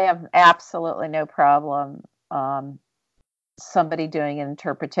 I have absolutely no problem somebody doing an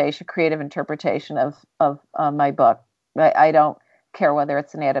interpretation, creative interpretation of my book. I don't care whether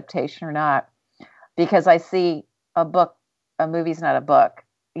it's an adaptation or not, because I see a movie's not a book.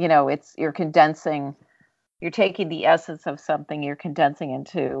 You're condensing, you're taking the essence of something, you're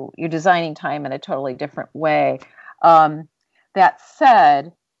designing time in a totally different way. That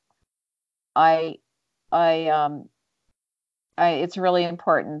said, it's really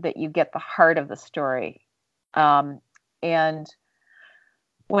important that you get the heart of the story. And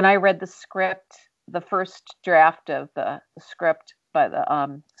when I read the script, the first draft of the script by the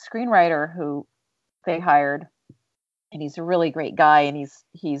screenwriter who they hired, and he's a really great guy, and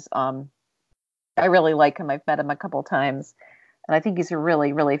he's I really like him. I've met him a couple times, and I think he's a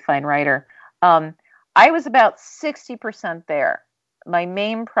really, really fine writer. I was about 60% there. My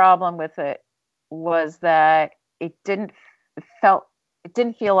main problem with it was that it didn't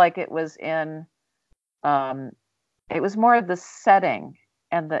feel like it was in. It was more of the setting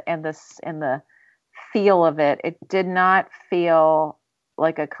and the feel of it. It did not feel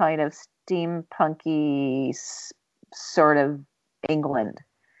like a kind of steampunky sort of England.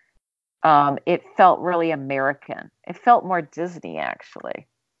 It felt really American. It felt more Disney, actually.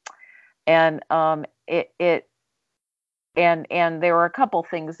 And and there were a couple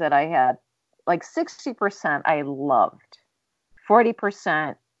things that I had, like 60% I loved,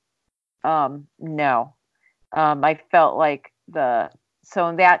 40% no. I felt like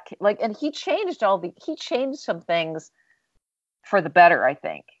in that, like, and he changed some things for the better, I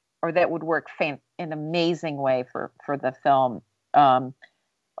think, or that would work in an amazing way for the film.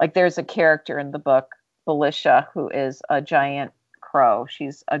 Like, there's a character in the book, Belisha, who is a giant crow.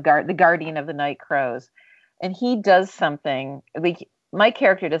 She's the guardian of the night crows, and he does something. Like, my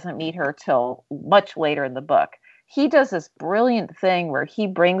character doesn't meet her till much later in the book. He does this brilliant thing where he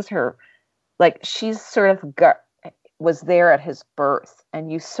brings her, like, she's sort of was there at his birth,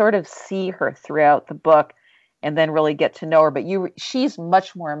 and you sort of see her throughout the book, and then really get to know her. But she's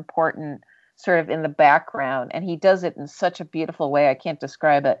much more important, sort of in the background, and he does it in such a beautiful way. I can't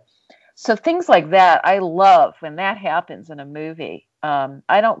describe it. So things like that, I love when that happens in a movie.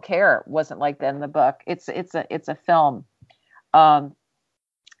 I don't care. It wasn't like that in the book. It's a film.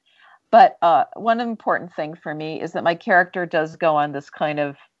 But one important thing for me is that my character does go on this kind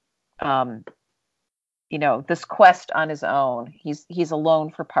of, this quest on his own. He's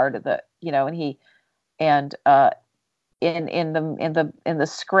alone for part of the, and in the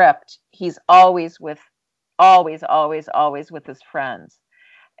script, he's always with his friends.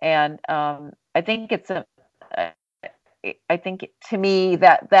 And I think I think to me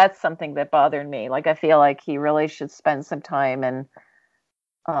that's something that bothered me. Like, I feel like he really should spend some time. And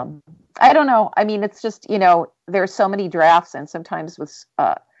I don't know. I mean, it's just, there's so many drafts, and sometimes with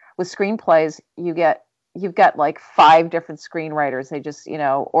screenplays, you've got like 5 different screenwriters. They just,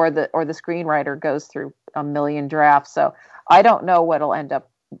 or the screenwriter goes through a million drafts. So I don't know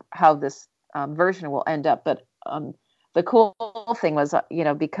how this version will end up. But the cool thing was,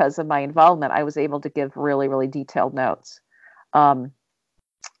 because of my involvement, I was able to give really, really detailed notes.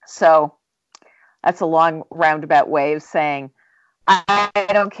 So that's a long roundabout way of saying I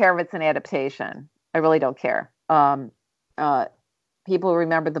don't care if it's an adaptation. I really don't care. People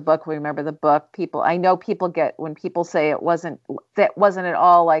remember the book. Remember the book. I know people get when people say that wasn't at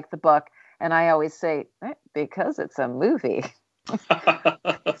all like the book, and I always say because it's a movie.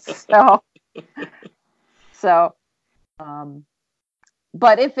 So,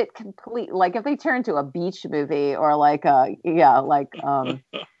 but if it if they turn to a beach movie or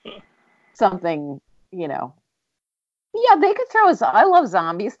something, yeah, they could I love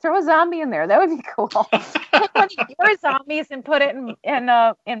zombies. Throw a zombie in there. That would be cool. Take one of your zombies and put it in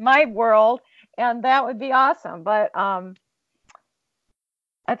my world, and that would be awesome. But I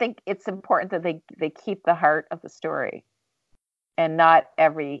think it's important that they keep the heart of the story, and not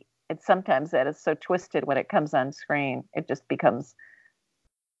every. It's sometimes that is so twisted when it comes on screen, it just becomes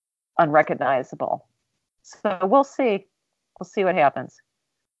unrecognizable. So we'll see. We'll see what happens.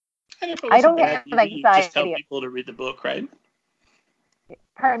 And if it was a bad movie, you just tell people to read the book, right?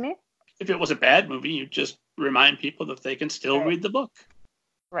 Pardon me? If it was a bad movie, you just remind people that they can still read the book.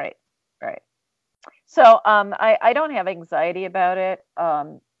 Right. So I don't have anxiety about it.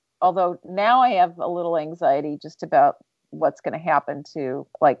 Although now I have a little anxiety just about what's going to happen to,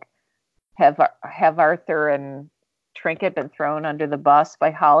 like, have Arthur and Trinket been thrown under the bus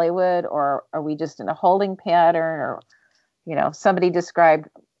by Hollywood, or are we just in a holding pattern? Or, somebody described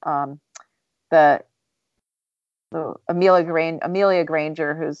the Amelia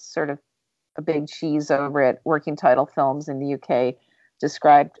Granger, who's sort of a big cheese over at Working Title Films in the UK,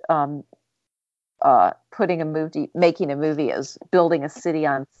 described making a movie as building a city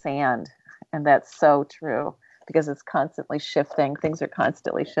on sand, and that's so true because it's constantly shifting. Things are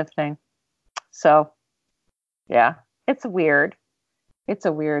constantly shifting. So, yeah, it's weird.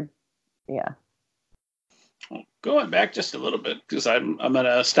 Yeah. Going back just a little bit, because I'm going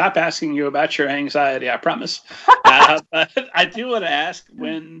to stop asking you about your anxiety, I promise. But I do want to ask,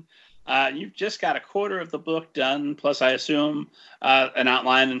 when you've just got a quarter of the book done, plus I assume an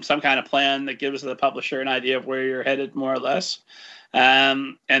outline and some kind of plan that gives the publisher an idea of where you're headed, more or less.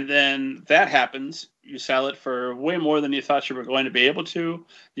 And then that happens. You sell it for way more than you thought you were going to be able to.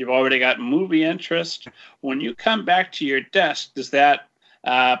 You've already got movie interest. When you come back to your desk, does that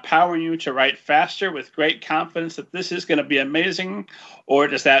power you to write faster with great confidence that this is going to be amazing? Or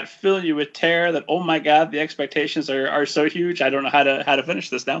does that fill you with terror that, oh my God, the expectations are so huge, I don't know how to finish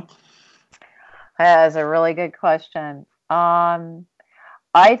this now? That's a really good question.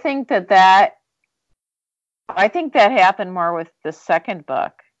 I think that happened more with the second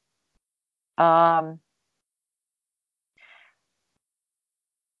book.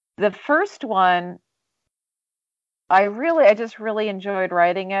 The first one, I just really enjoyed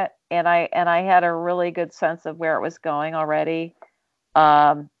writing it, and I had a really good sense of where it was going already.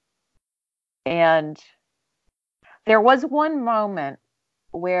 And there was one moment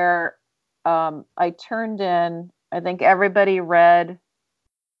where I turned in. I think all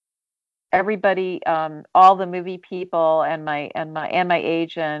the movie people and my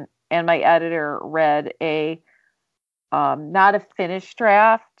agent and my editor read a not a finished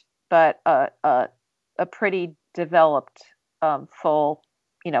draft, but a pretty developed full,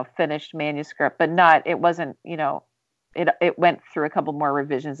 finished manuscript, but it wasn't, it went through a couple more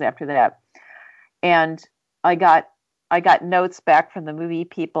revisions after that. And I got notes back from the movie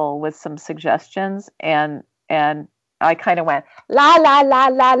people with some suggestions, and I kind of went la la la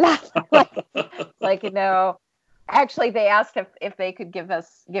la la like actually they asked if they could give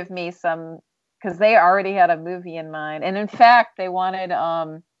me some, because they already had a movie in mind, and in fact they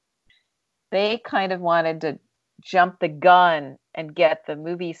kind of wanted to jump the gun and get the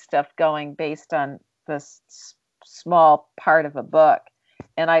movie stuff going based on this small part of a book,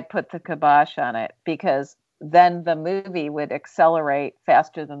 and I put the kibosh on it because then the movie would accelerate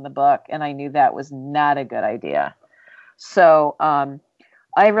faster than the book, and I knew that was not a good idea. So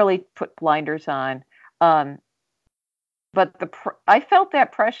I really put blinders on. But I felt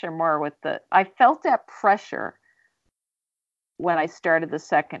that pressure more with I felt that pressure when I started the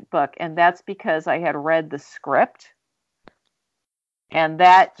second book, and that's because I had read the script, and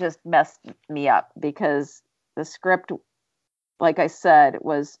that just messed me up because the script, like I said,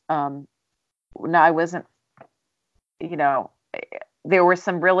 was no, I wasn't, you know, there were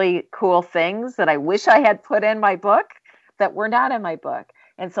some really cool things that I wish I had put in my book that were not in my book.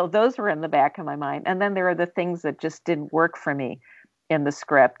 And so those were in the back of my mind. And then there are the things that just didn't work for me in the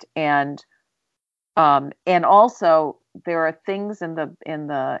script. And also there are things in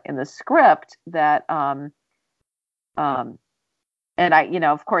the script that and I,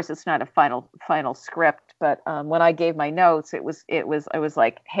 of course it's not a final script, but when I gave my notes, I was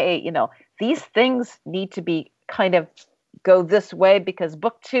like, hey, these things need to be kind of go this way because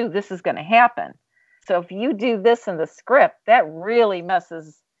book 2, this is going to happen. So if you do this in the script, that really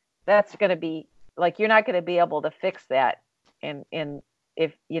that's going to be like, you're not going to be able to fix that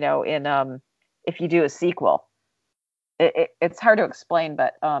if you do a sequel. It's hard to explain,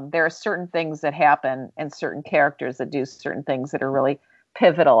 but there are certain things that happen and certain characters that do certain things that are really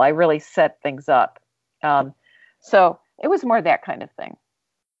pivotal. I really set things up. So it was more that kind of thing.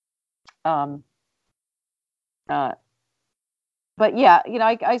 But yeah,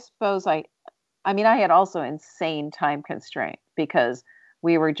 I suppose I had also insane time constraint because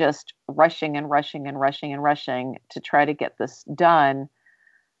we were just rushing and rushing and rushing and rushing to try to get this done.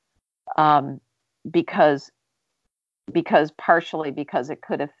 Partially because it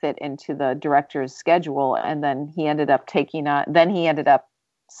could have fit into the director's schedule, and then he ended up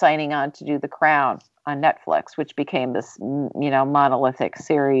signing on to do The Crown on Netflix, which became this monolithic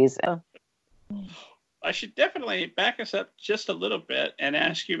series. I should definitely back us up just a little bit and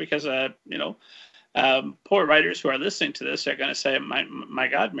ask you, because poor writers who are listening to this are going to say, my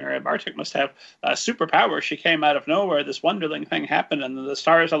God, Mary Bartok must have a superpower. She came out of nowhere. This wonderling thing happened and the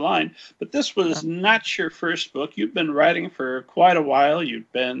stars aligned. But this was not your first book. You've been writing for quite a while.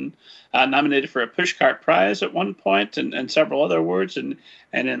 You've been nominated for a Pushcart Prize at one point and several other awards and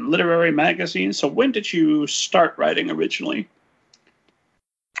in literary magazines. So when did you start writing originally?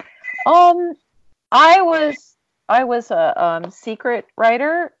 I was a secret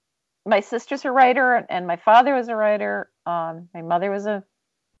writer. My sister's a writer, and my father was a writer. My mother was a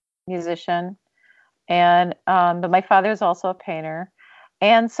musician, and but my father was also a painter.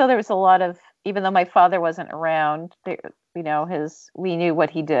 And so there was a lot of, even though my father wasn't around, we knew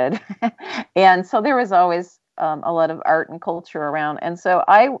what he did, and so there was always a lot of art and culture around. And so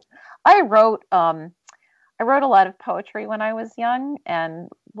I wrote a lot of poetry when I was young, and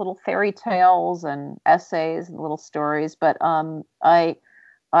little fairy tales and essays and little stories. But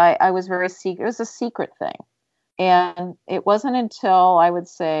I was very secret. It was a secret thing. And it wasn't until, I would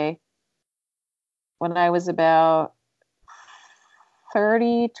say, when I was about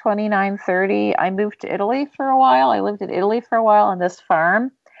 29, 30, I moved to Italy for a while. I lived in Italy for a while on this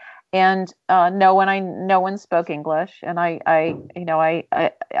farm. And no one spoke English. And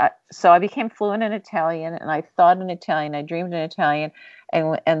so I became fluent in Italian, and I thought in Italian, I dreamed in Italian.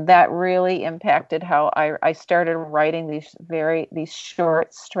 And that really impacted how I started writing these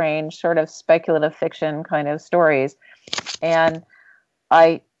short, strange, sort of speculative fiction kind of stories. And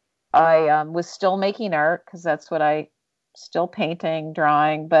I was still making art because that's what still painting,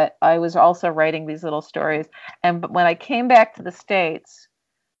 drawing, but I was also writing these little stories. And when I came back to the States,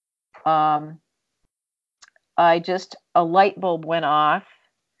 a light bulb went off.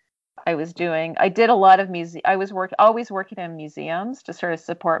 I did a lot of always working in museums to sort of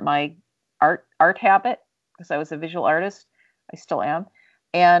support my art habit, because I was a visual artist. I still am.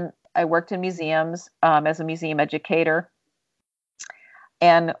 And I worked in museums as a museum educator.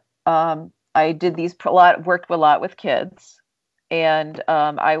 And I did worked a lot with kids. And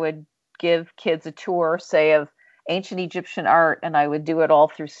I would give kids a tour, say, of ancient Egyptian art, and I would do it all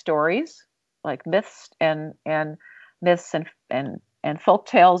through stories, like myths and folk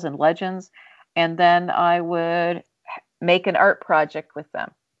tales and legends. And then I would make an art project with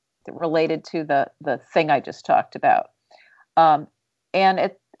them related to the thing I just talked about. And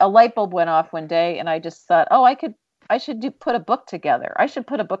a light bulb went off one day, and I just thought, I should put a book together. I should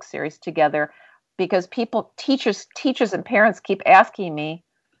put a book series together, because teachers and parents keep asking me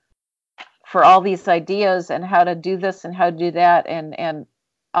for all these ideas and how to do this and how to do that. And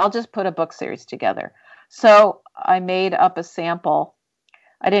I'll just put a book series together. So I made up a sample.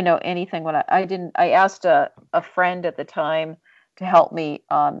 I didn't know anything I asked a friend at the time to help me,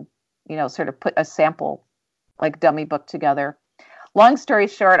 sort of put a sample like dummy book together. Long story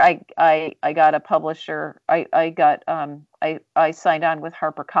short, I got a publisher. I signed on with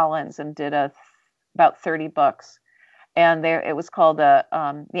HarperCollins and did about 30 books, and there it was called the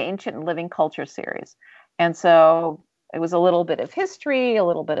Ancient and Living Culture series. And so it was a little bit of history, a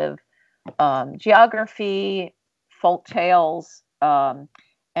little bit of geography, folk tales, and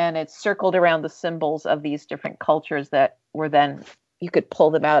it circled around the symbols of these different cultures that were then, you could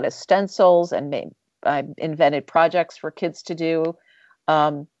pull them out as stencils, and I invented projects for kids to do.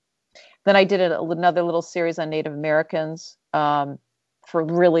 Then I did another little series on Native Americans for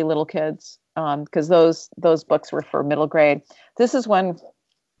really little kids, because those books were for middle grade. This is when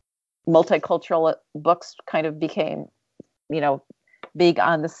multicultural books kind of became, big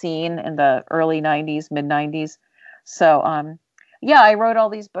on the scene in the early 90s, mid 90s. So, I wrote all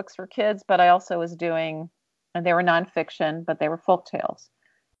these books for kids, but I also was doing, and they were nonfiction, but they were folk tales.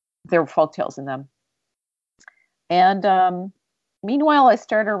 There were folk tales in them. And meanwhile, I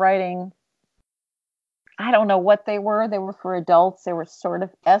started writing, I don't know what they were. They were for adults. They were sort of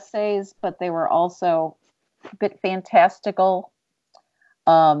essays, but they were also a bit fantastical.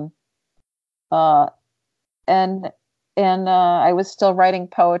 And I was still writing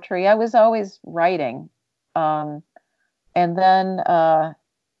poetry. I was always writing. And then, I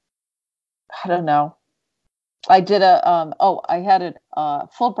don't know. I did I had a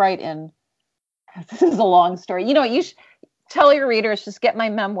Fulbright in, this is a long story. You should tell your readers, just get my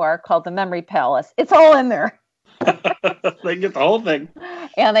memoir called The Memory Palace. It's all in there. They get the whole thing.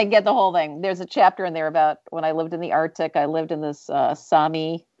 And they get the whole thing. There's a chapter in there about when I lived in the Arctic. I lived in this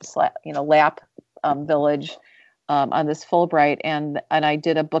Sami, Lap village on this Fulbright, and I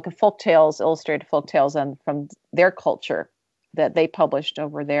did a book of folk tales, illustrated folk tales, from their culture that they published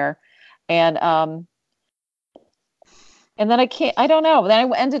over there, and then I don't know.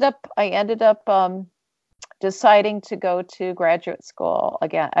 Then I ended up deciding to go to graduate school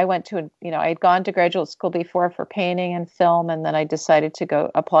again. I went to I had gone to graduate school before for painting and film, and then I decided to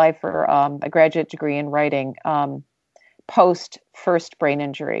go apply for a graduate degree in writing post first brain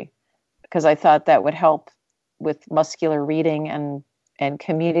injury, because I thought that would help with muscular reading and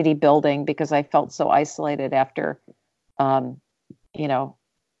community building, because I felt so isolated after,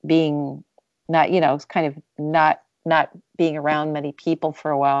 being not, kind of not being around many people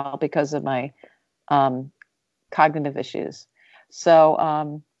for a while because of my cognitive issues.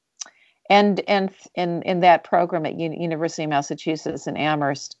 So, and in that program at University of Massachusetts in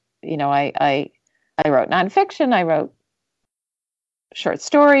Amherst, I wrote nonfiction, I wrote short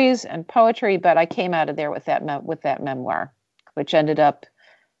stories and poetry, but I came out of there with that memoir, which ended up,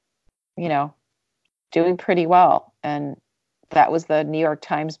 doing pretty well. And that was the New York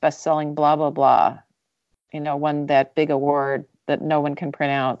Times bestselling blah, blah, blah, won that big award that no one can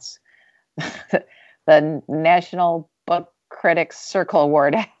pronounce. The National Book Critics Circle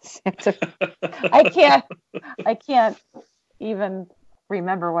Award. I can't even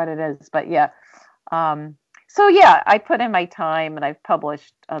remember what it is, but yeah. So yeah, I put in my time, and I've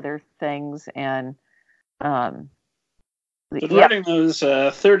published other things, and writing those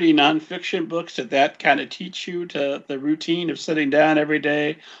 30 nonfiction books, did that kind of teach you to the routine of sitting down every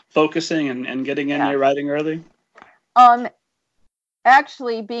day, focusing and getting in your writing early?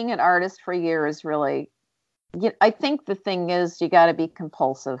 Actually, being an artist for years, really, I think the thing is you got to be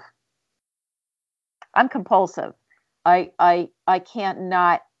compulsive. I'm compulsive. I can't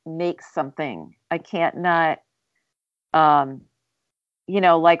not make something. I can't not,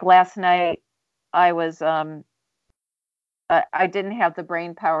 like last night, I was, I didn't have the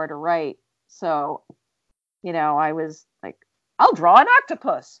brain power to write. So, I was like, I'll draw an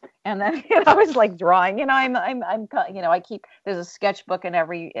octopus. And then, I was like drawing, there's a sketchbook in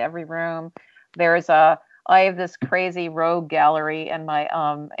every room. I have this crazy rogue gallery in my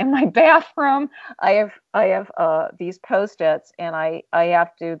bathroom. I have these Post-its, and I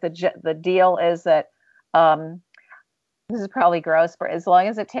have to, the deal is that, this is probably gross, but as long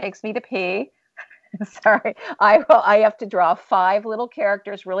as it takes me to pee, sorry, I have to draw 5 little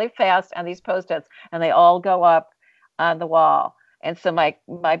characters really fast on these Post-its, and they all go up on the wall. And so my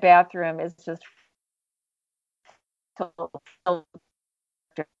bathroom is just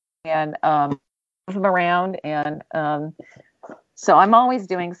and move them around, and so I'm always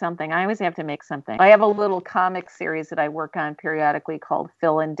doing something. I always have to make something. I have a little comic series that I work on periodically called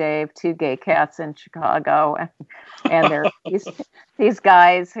Phil and Dave, 2 gay cats in Chicago, and they're these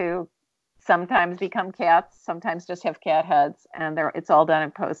guys who sometimes become cats, sometimes just have cat heads, and it's all done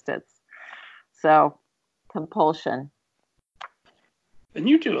in Post-its. So, compulsion. And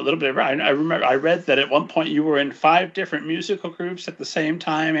you do a little bit of writing. I remember I read that at one point you were in 5 different musical groups at the same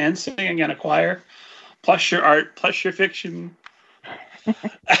time and singing in a choir. plus your art, plus your fiction.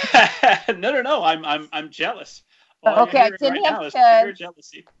 No. I'm jealous. All you're Okay, I hearing right didn't have now is pure kids.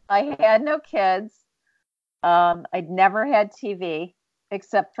 jealousy. I had no kids. I'd never had TV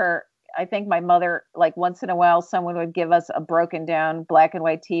except for, I think my mother, like once in a while, someone would give us a broken down black and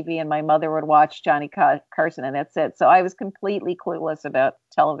white TV, and my mother would watch Johnny Carson, and that's it. So I was completely clueless about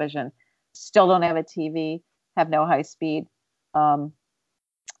television. Still don't have a TV. Have no high speed. Um,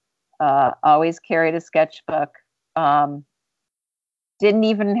 Always carried a sketchbook. Um, didn't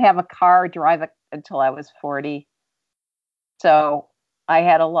even have a car, drive it until I was 40. So I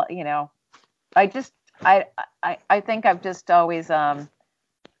had a lot, I just, I think I've just always, I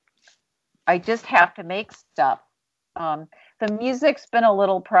just have to make stuff. Um, the music's been a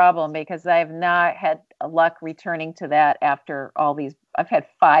little problem because I've not had luck returning to that after all these. I've had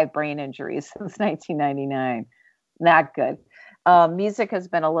 5 brain injuries since 1999. Not good. Music has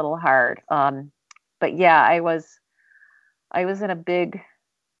been a little hard. But yeah, I was in a big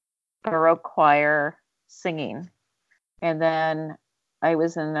Baroque choir singing, and then I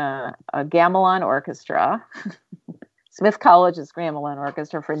was in a gamelan orchestra. Smith College's gamelan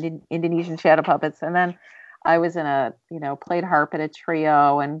orchestra for Indonesian shadow puppets, and then I was in played harp at a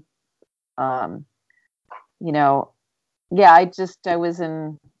trio, and um, you know, yeah, I was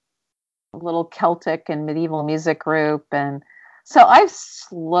in a little Celtic and medieval music group, and so I've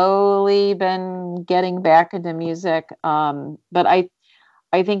slowly been getting back into music, but I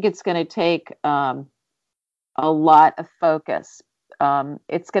think it's going to take a lot of focus.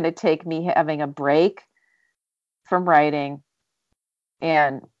 It's going to take me having a break from writing,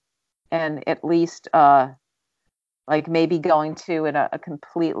 and at least like maybe going to a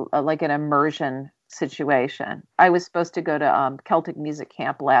complete like an immersion situation. I was supposed to go to Celtic music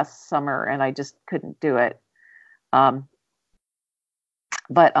camp last summer, and I just couldn't do it. Um,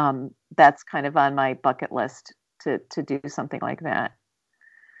 but that's kind of on my bucket list to do something like that.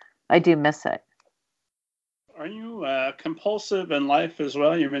 I do miss it. Are you compulsive in life as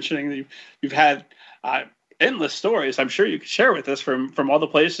well? You're mentioning that you've had endless stories. I'm sure you could share with us from all the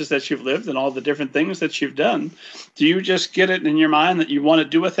places that you've lived and all the different things that you've done. Do you just get it in your mind that you want to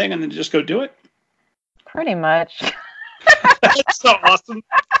do a thing and then just go do it? Pretty much. That's so awesome.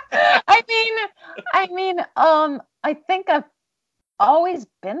 I think I've always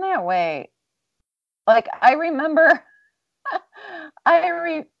been that way. Like I remember,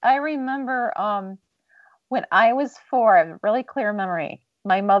 I remember when I was 4. I have a really clear memory.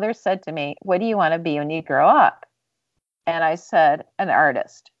 My mother said to me, "What do you want to be when you grow up?" And I said, "An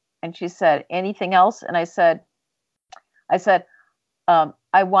artist." And she said, "Anything else?" And I said,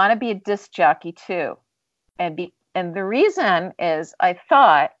 "I want to be a disc jockey too." And the reason is I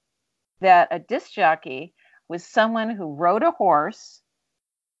thought that a disc jockey was someone who rode a horse,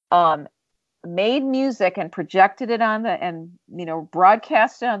 um, made music and projected it on the and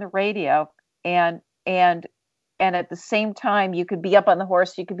broadcast it on the radio, and and and at the same time you could be up on the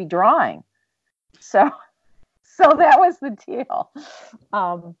horse, you could be drawing. So that was the deal.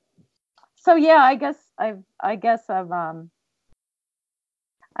 Um, so yeah, I guess I've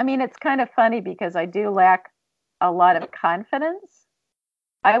I mean, it's kind of funny because I do lack a lot of confidence.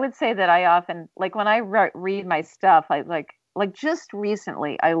 I would say that I often, like when I read my stuff, I like just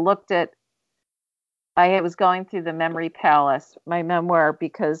recently I looked at, I was going through the Memory Palace, my memoir,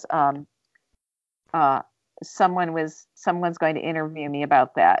 because uh someone's going to interview me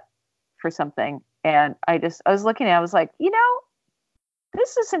about that for something, and I was looking at it, I was like,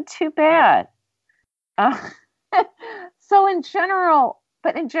 this isn't too bad. Uh, so in general,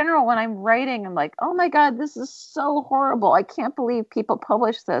 when I'm writing, I'm like, oh my God, this is so horrible. I can't believe people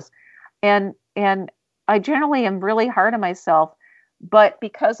publish this. And I generally am really hard on myself, but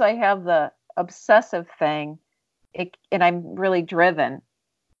because I have the obsessive thing, and I'm really driven,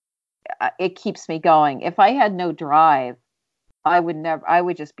 it keeps me going. If I had no drive, I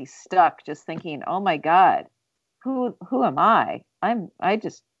would just be stuck just thinking, oh my God, who am I? I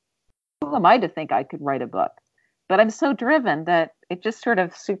just, who am I to think I could write a book? But I'm so driven that it just sort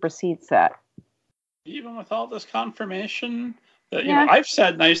of supersedes that. Even with all this confirmation that, Yeah. I've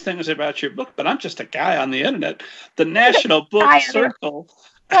said nice things about your book, but I'm just a guy on the internet. The National Book Circle,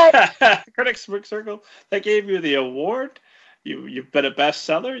 But Critics Book Circle, they gave you the award. You've been a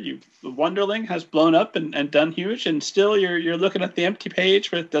bestseller. Wonderling has blown up and done huge, and still you're looking at the empty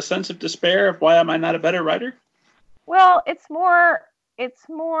page with the sense of despair of why am I not a better writer? well, it's more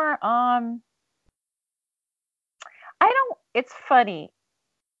I don't it's funny.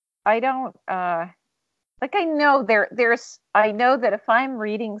 I don't like I know that if I'm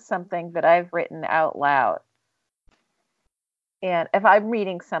reading something that I've written out loud, and if I'm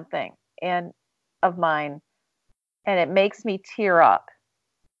reading something and of mine and it makes me tear up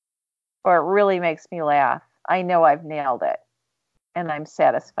or it really makes me laugh, I know I've nailed it and I'm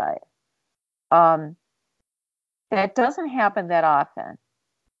satisfied. Um, that doesn't happen that often.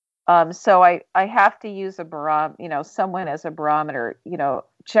 So I have to use someone as a barometer.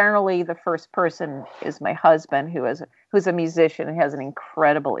 Generally the first person is my husband, who's a musician and has an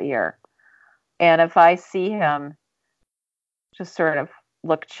incredible ear. And if I see him just sort of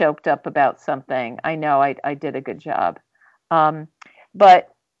look choked up about something, I know I did a good job. But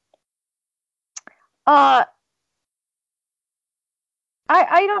uh,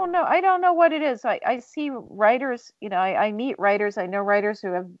 I don't know. I don't know what it is. I see writers, I meet writers. I know writers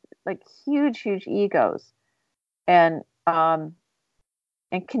who have like huge, huge egos and and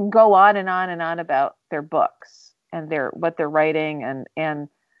can go on and on and on about their books and what they're writing and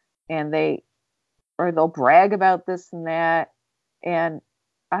they'll brag about this and that. And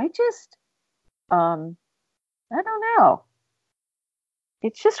I just I don't know.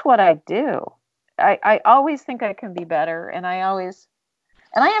 It's just what I do. I always think I can be better and I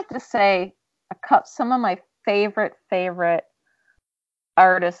have to say, some of my favorite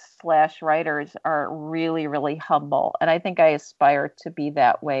artists / writers are really, really humble, and I think I aspire to be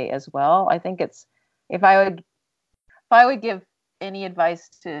that way as well. I think it's if I would give any advice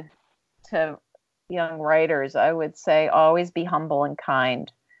to young writers, I would say always be humble and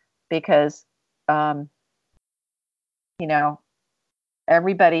kind, because um, you know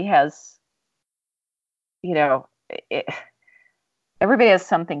everybody has you know. It, everybody has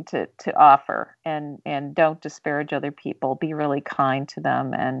something to offer, and don't disparage other people. Be really kind to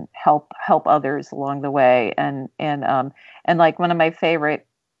them and help others along the way. And like one of my favorite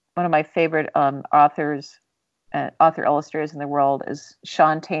authors, author illustrators in the world is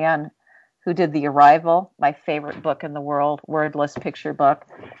Sean Tan, who did The Arrival, my favorite book in the world, wordless picture book.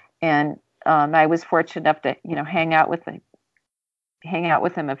 And I was fortunate enough to hang out with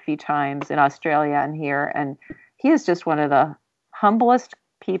him a few times in Australia and here, and he is just one of the humblest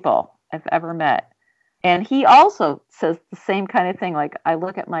people I've ever met. And he also says the same kind of thing. Like, I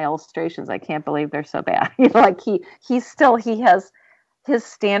look at my illustrations, I can't believe they're so bad. Like he has his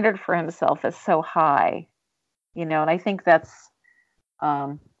standard for himself is so high, and I think that's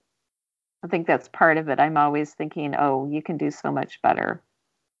part of it. I'm always thinking, oh, you can do so much better.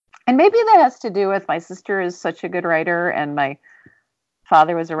 And maybe that has to do with my sister is such a good writer and my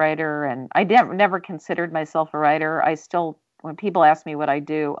father was a writer, and I never considered myself a writer. I still, when people ask me what I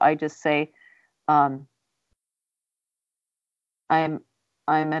do, I just say, I'm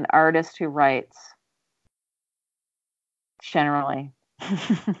an artist who writes, generally.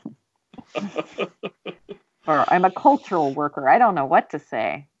 Or I'm a cultural worker. I don't know what to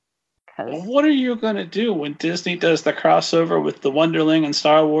say. What are you going to do when Disney does the crossover with the Wonderling and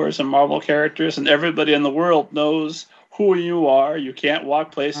Star Wars and Marvel characters and everybody in the world knows who you are? You can't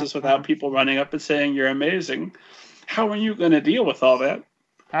walk places without people running up and saying you're amazing. How are you going to deal with all that?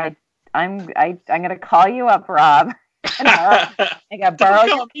 I'm going to call you up, Rob. I'm going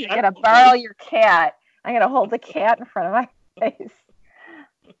to borrow your cat. I'm going to hold the cat in front of my face.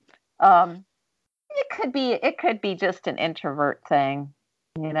 It could be just an introvert thing.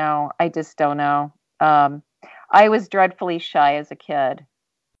 I just don't know. I was dreadfully shy as a kid.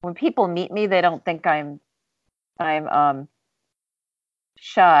 When people meet me, they don't think I'm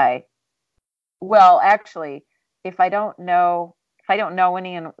shy. Well, actually, if I don't know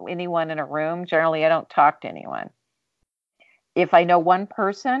anyone in a room, generally I don't talk to anyone. If I know one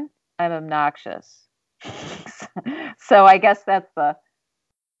person, I'm obnoxious. So I guess that's the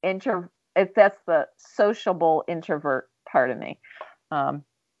sociable introvert part of me.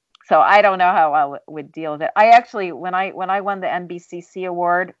 So I don't know how I would deal with it. I actually, when I won the NBCC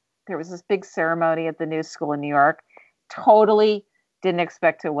award, there was this big ceremony at the New School in New York. Totally didn't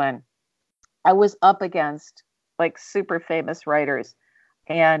expect to win. I was up against like super famous writers,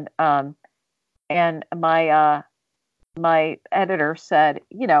 and my editor said,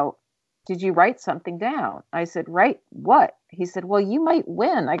 did you write something down? I said, write what? He said, well, you might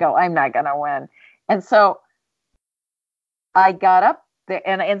win. I go, I'm not gonna win. And so I got up there,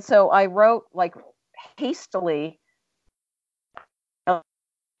 and so I wrote like hastily a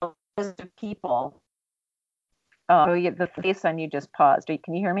list of people. Oh, yeah, the face on you just paused.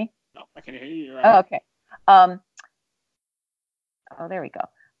 Can you hear me? No, I can hear you. Right. Oh, okay. Oh, there we go.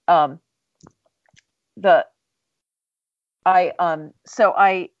 So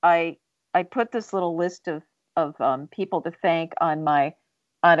I put this little list of people to thank on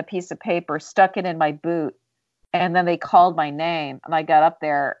a piece of paper, stuck it in my boot, and then they called my name, and I got up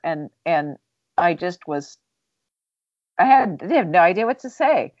there, and I just was, I have no idea what to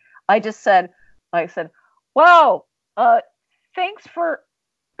say. I just said, I said, "Whoa, thanks for."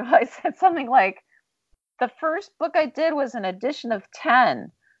 I said something like, "The first book I did was an edition of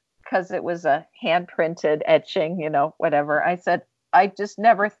 10 because it was a hand printed etching, whatever." I said, "I just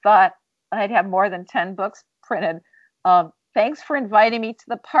never thought I'd have more than 10 books printed. Thanks for inviting me to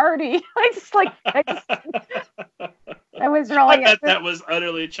the party." I was I really, bet that was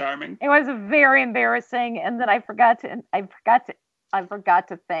utterly charming. it was very embarrassing. And then I forgot to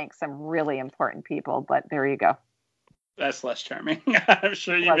thank some really important people, but there you go. That's less charming. I'm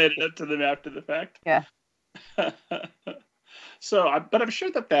sure you made it up to them after the fact. Yeah. But I'm sure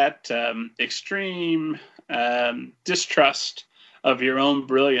that extreme distrust of your own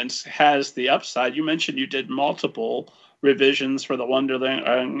brilliance has the upside. You mentioned you did multiple revisions for the Wonderland,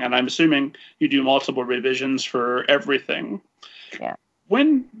 and I'm assuming you do multiple revisions for everything. Yeah.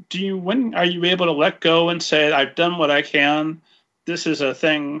 When are you able to let go and say, I've done what I can? This is a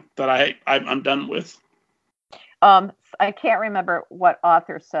thing that I'm done with. I can't remember what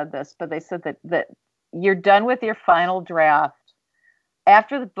author said this, but they said that you're done with your final draft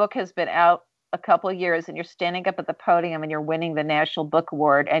after the book has been out a couple of years and you're standing up at the podium and you're winning the National Book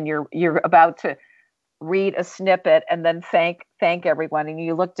Award and you're about to read a snippet and then thank everyone, and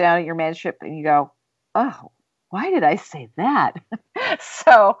you look down at your manuscript and you go, "Oh, why did I say that?"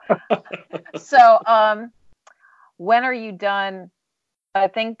 so when are you done? I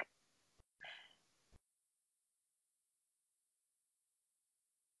think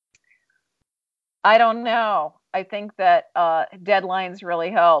I don't know. I think that deadlines really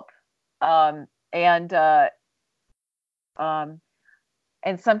help, and um,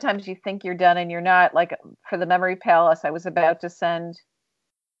 and sometimes you think you're done and you're not. Like for the Memory Palace, I was about to send.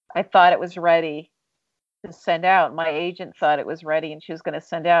 I thought it was ready to send out. My agent thought it was ready, and she was going to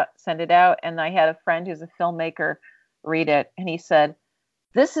send it out. And I had a friend who's a filmmaker read it, and he said,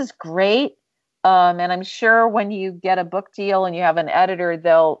 "This is great." And I'm sure when you get a book deal and you have an editor,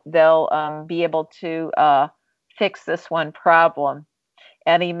 they'll be able to fix this one problem.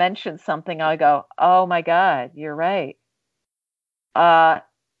 And he mentioned something. I go, "Oh my God, you're right. Uh,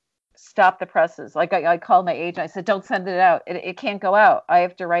 Stop the presses." Like I called my agent. I said, "Don't send it out. It can't go out. I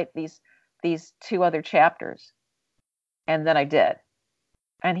have to write these two other chapters." And then I did,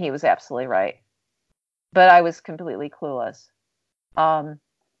 and he was absolutely right. But I was completely clueless. Um,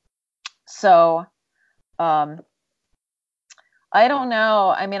 so I don't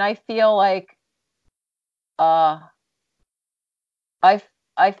know. I mean, I feel like uh, I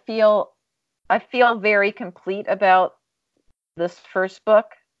I feel I feel very complete about this first book,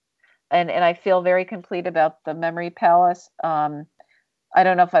 and I feel very complete about the Memory Palace. I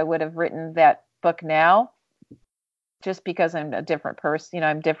don't know if I would have written that book now, just because I'm a different person.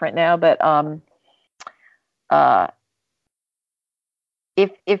 I'm different now. But uh,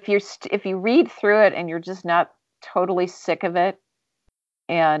 if you read through it and you're just not totally sick of it,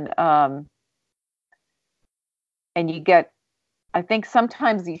 and you get, I think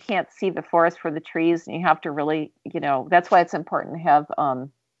sometimes you can't see the forest for the trees, and you have to really, that's why it's important to have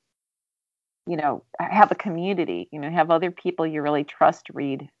a community, have other people you really trust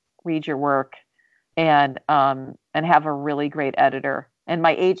read your work, and have a really great editor. And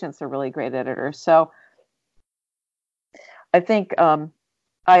my agent's a really great editor, so I think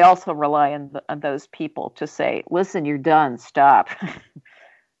I also rely on those people to say, "Listen, you're done. Stop."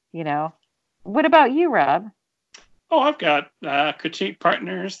 What about you, Rob? Oh, I've got critique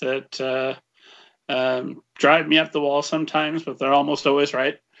partners that drive me up the wall sometimes, but they're almost always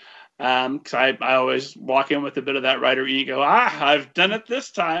right. Because I always walk in with a bit of that writer ego. I've done it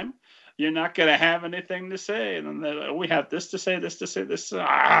this time. You're not going to have anything to say. And then we have this to say, this to say, this.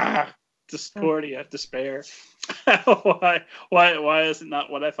 Discordia, despair. Why is it not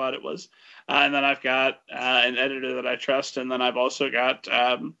what I thought it was? And then I've got an editor that I trust, and then I've also got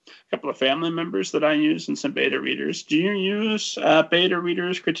a couple of family members that I use and some beta readers. Do you use beta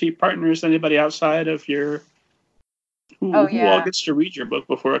readers, critique partners, anybody outside of your who Oh who all yeah. gets to read your book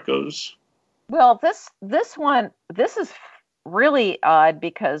before it goes? Well, this is really odd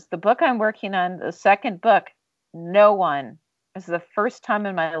because the book I'm working on, the second book, no one this is the first time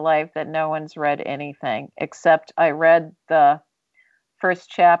in my life that no one's read anything except I read the first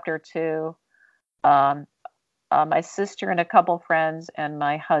chapter to um, my sister and a couple friends and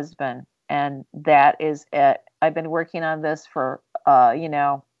my husband, and that is it. I've been working on this for a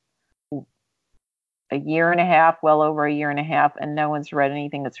year and a half, well over a year and a half, and no one's read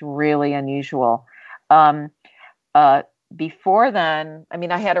anything. That's really unusual. Um, uh, Before then, I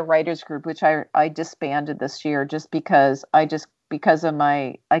mean, I had a writers group which I disbanded this year just because of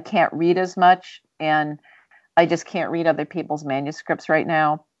I can't read as much, and I just can't read other people's manuscripts right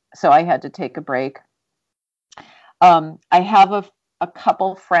now. so I had to take a break. I have a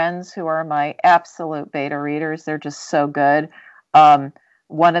couple friends who are my absolute beta readers. They're just so good.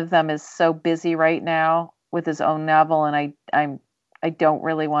 One of them is so busy right now with his own novel, and I don't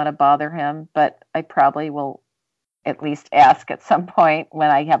really want to bother him, but I probably will at least ask at some point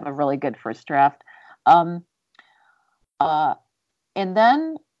when I have a really good first draft. Um, uh, and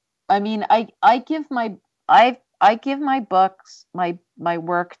then, I mean, I give my I give my books my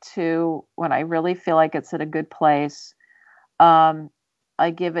work to when I really feel like it's at a good place. Um,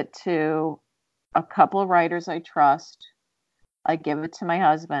 I give it to a couple of writers I trust. I give it to my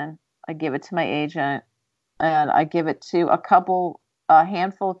husband. I give it to my agent, and I give it to a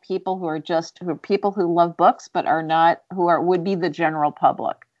handful of people who are people who love books but are not who are would be the general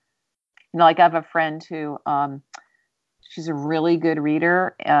public. You know, like I have a friend who she's a really good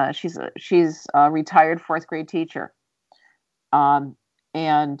reader. She's a retired fourth grade teacher,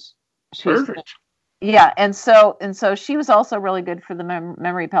 and she's Perfect. yeah, and so she was also really good for the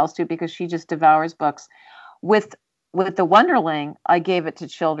Memory Pals too because she just devours books. With with the Wonderling, I gave it to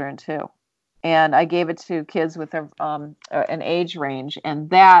children too, and I gave it to kids with an age range, and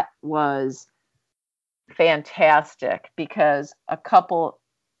that was fantastic because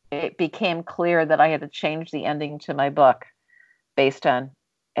it became clear that I had to change the ending to my book based on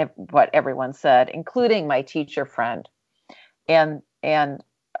what everyone said, including my teacher friend. And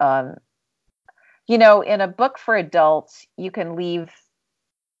you know, in a book for adults, you can leave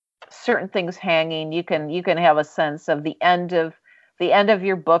certain things hanging. You can have a sense of the end of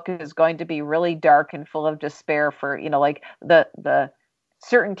your book is going to be really dark and full of despair for, you know, like the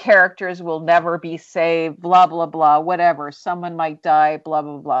certain characters will never be saved, blah blah blah, whatever. Someone might die, blah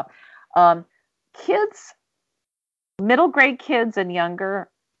blah blah. Um, kids, middle grade kids and younger,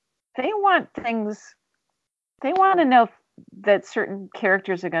 they want things. They want to know that certain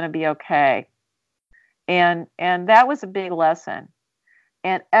characters are going to be okay, and that was a big lesson.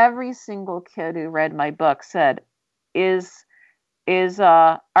 And every single kid who read my book said, "Is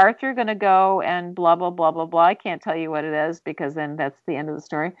Arthur going to go and blah blah blah blah blah?" I can't tell you what it is because then that's the end of the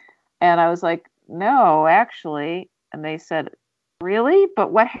story. And I was like, "No, actually." And they said, "Really?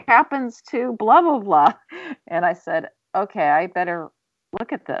 But what happens to blah blah blah?" And I said, "Okay, I better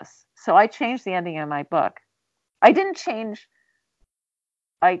look at this." So I changed the ending of my book. I didn't change.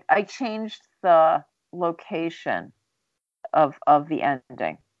 I changed the location of the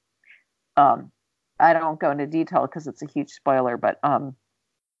ending. Um, I don't go into detail because it's a huge spoiler, but and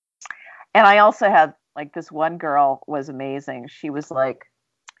I also had like this one girl was amazing. She was like,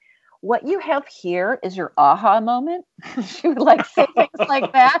 "What you have here is your aha moment." She would like say things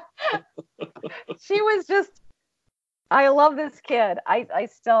like that. She was just I love this kid. I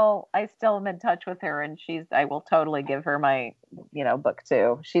still am in touch with her and I will totally give her my, you know, book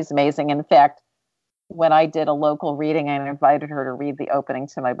too. She's amazing. In fact, when I did a local reading, I invited her to read the opening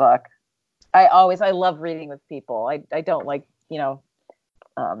to my book. I love reading with people. I don't like, you know,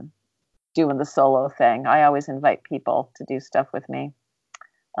 um, doing the solo thing. I always invite people to do stuff with me.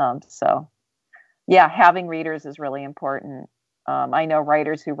 So yeah, having readers is really important. I know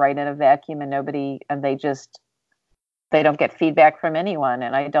writers who write in a vacuum and they don't get feedback from anyone,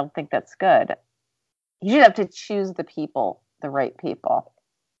 and I don't think that's good. You should have to choose the right people,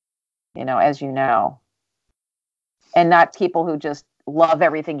 you know, as you know, and not people who just love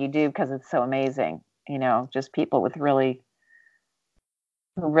everything you do because it's so amazing. You know, just people with really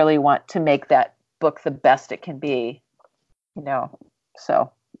who really want to make that book the best it can be. You know,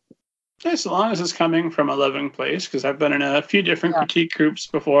 so As long as it's coming from a loving place, because I've been in a few different yeah, critique groups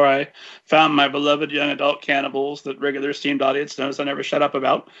before I found my beloved young adult cannibals that regular esteemed audience knows I never shut up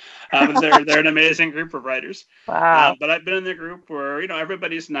about. But they're an amazing group of writers. wow, But I've been in the group where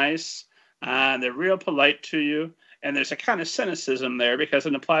everybody's nice, they're real polite to you, and there's a kind of cynicism there because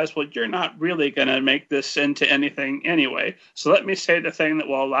it implies, well, you're not really going to make this into anything anyway. So let me say the thing that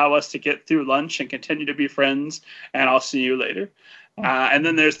will allow us to get through lunch and continue to be friends, and I'll see you later. And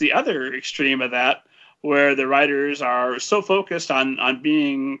then there's the other extreme of that, where the writers are so focused on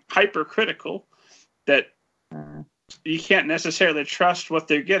being hypercritical that mm, you can't necessarily trust what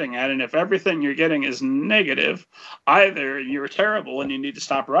they're getting at. And if everything you're getting is negative, either you're terrible and you need to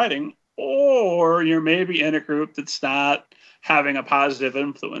stop writing, or you're maybe in a group that's not having a positive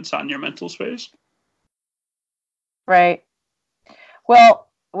influence on your mental space. right. Well,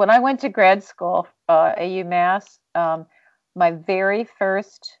 when I went to grad school at UMass, my very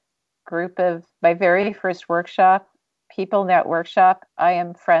first workshop, people in that workshop, I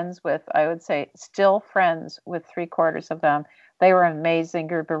am friends with, I would say, still friends with three-quarters of them. They were an amazing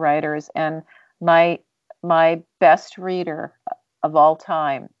group of writers, and my my best reader of all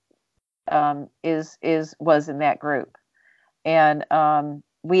time was in that group, and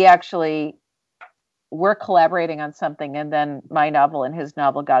we actually were collaborating on something, and then my novel and his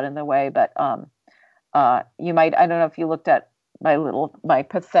novel got in the way. But you might, I don't know if you looked at my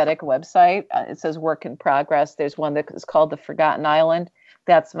pathetic website. It says work in progress. There's one that is called The Forgotten Island.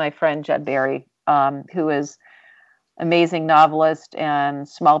 That's my friend Jed Berry, who is amazing novelist and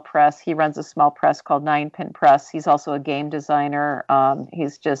small press. He runs a small press called Nine Pin Press. He's also a game designer.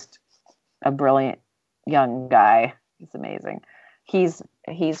 He's just a brilliant young guy. He's amazing. He's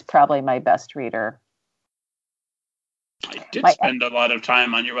probably my best reader. I did spend a lot of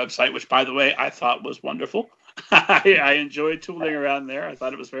time on your website, which, by the way, I thought was wonderful. I enjoyed tooling around there. I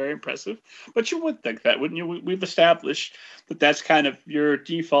thought it was very impressive. But you would think that, wouldn't you? We've established that that's kind of your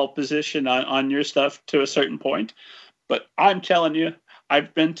default position on your stuff to a certain point. But I'm telling you,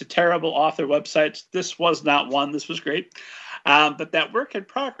 I've been to terrible author websites. This was not one. This was great. But that work in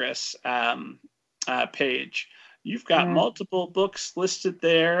progress page, you've got multiple books listed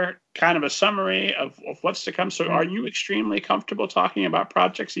there, kind of a summary of what's to come. So are you extremely comfortable talking about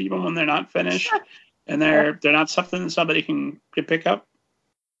projects even when they're not finished? Sure. And they're not something that somebody can pick up?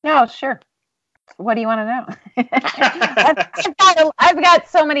 No, sure. What do you want to know? I've got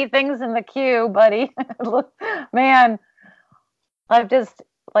so many things in the queue, buddy. Man, I'm just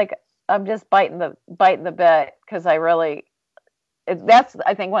biting the bit, because that's,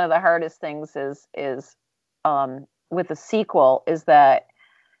 I think, one of the hardest things is with a sequel, is that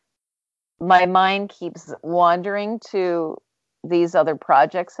my mind keeps wandering to these other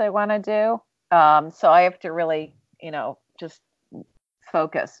projects I want to do. So I have to really, just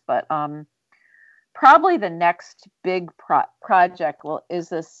focus. But probably the next big project is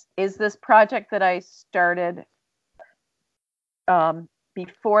this project that I started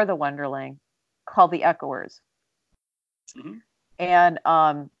before the Wonderling, called The Echoers. Mm-hmm. And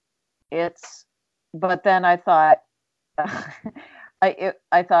but then I thought, I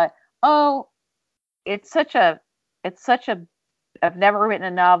thought, oh, I've never written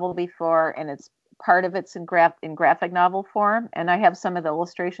a novel before, and part of it's in graphic novel form, and I have some of the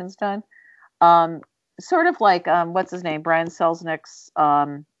illustrations done. Sort of like what's his name, Brian Selznick's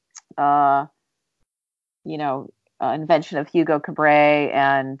invention of Hugo Cabret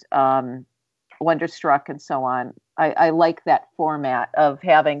and Wonderstruck and so on. I like that format of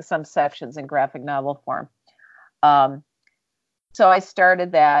having some sections in graphic novel form. So I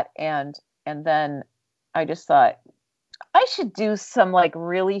started that, and then I just thought I should do some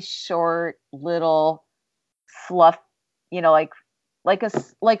really short little fluff, like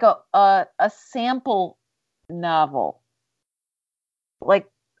a sample novel. Like,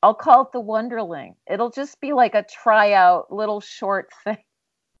 I'll call it The Wonderling. It'll just be like a tryout little short thing.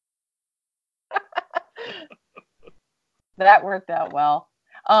 That worked out well.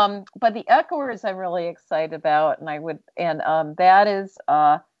 But The Echoers I'm really excited about, and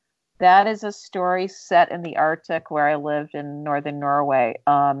that is a story set in the Arctic, where I lived in northern Norway,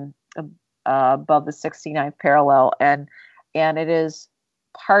 above the 69th parallel, and it is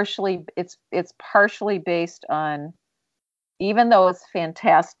partially based on, even though it's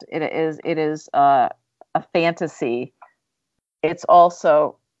fantastic, it is a fantasy. It's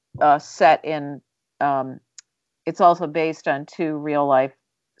also set in. It's also based on two real life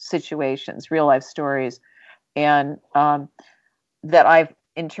situations, real life stories, and that I've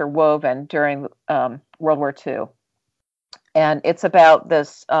interwoven during World War II. And it's about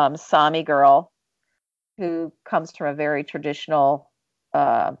this Sami girl who comes from a very traditional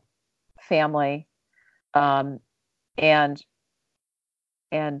family, and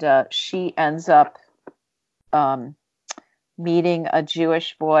she ends up meeting a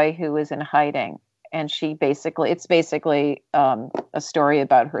Jewish boy who is in hiding. And it's basically a story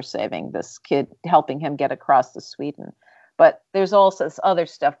about her saving this kid, helping him get across to Sweden. But there's also this other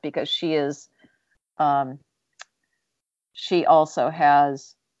stuff, because she also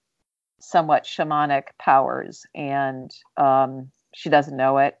has somewhat shamanic powers, and she doesn't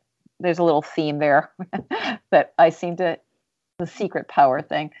know it. There's a little theme there that I seem to, the secret power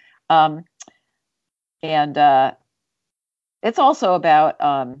thing. And it's also about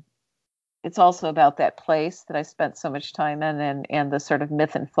that place that I spent so much time in, and the sort of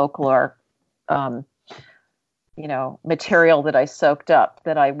myth and folklore, material that I soaked up,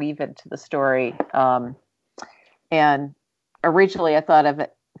 that I weave into the story. And originally I thought of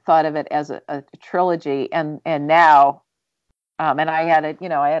it as a trilogy, and now, and I had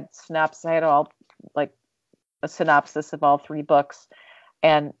I had synopsis, I had all a synopsis of all three books.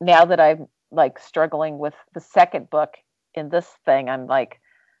 And now that I'm struggling with the second book in this thing, I'm like,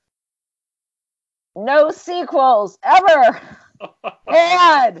 no sequels ever.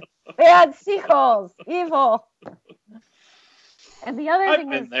 Bad. bad sequels, evil. And the other I've thing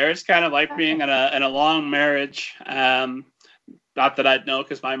been is, there. It's kind of like being in a long marriage. Not that I'd know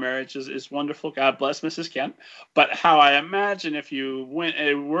because my marriage is wonderful. God bless Mrs. Kent. But how I imagine if you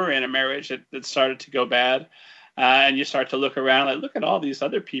were in a marriage that started to go bad, and you start to look around, like, look at all these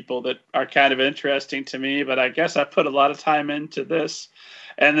other people that are kind of interesting to me, but I guess I put a lot of time into this.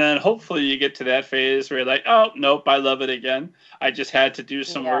 And then hopefully you get to that phase where you're like, oh, nope, I love it again. I just had to do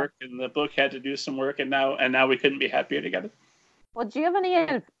some yeah. work, and the book had to do some work, and now we couldn't be happier together. Well, do you have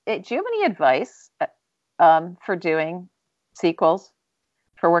any advice for doing sequels,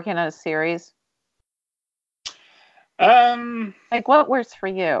 for working on a series? Um, Like, what works for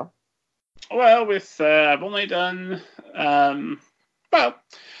you? well, with I've only done well,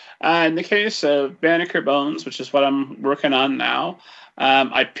 in the case of Banneker Bones, which is what I'm working on now,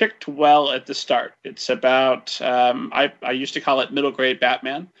 I picked well at the start. It's about I used to call it middle grade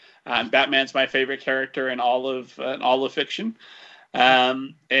Batman. Batman's my favorite character in all of fiction.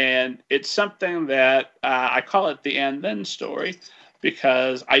 And it's something that I call it the and then story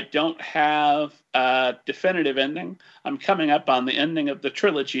because I don't have a definitive ending. I'm coming up on the ending of the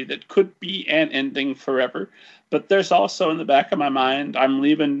trilogy that could be an ending forever, but there's also in the back of my mind, I'm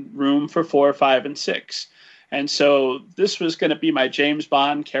leaving room for 4, 5, and 6. And so this was going to be my James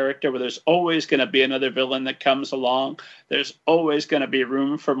Bond character where there's always going to be another villain that comes along. There's always going to be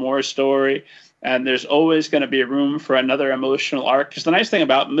room for more story. And there's always going to be room for another emotional arc. Because the nice thing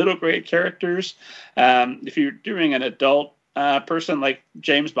about middle grade characters, if you're doing an adult person like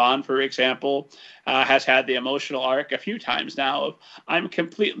James Bond, for example, has had the emotional arc a few times now of I'm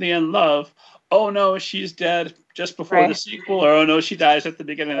completely in love. Oh no, she's dead just before the Right. sequel, or oh no, she dies at the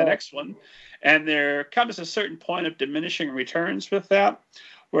beginning of the Right. next one. And there comes a certain point of diminishing returns with that.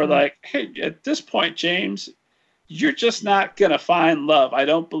 Where Mm. like, hey, at this point, James, you're just not gonna find love. I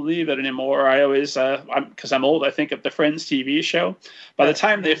don't believe it anymore. I always, because I'm old, I think of the Friends TV show. By the Right.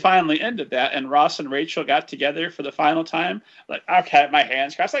 time they finally ended that, and Ross and Rachel got together for the final time, like, okay, my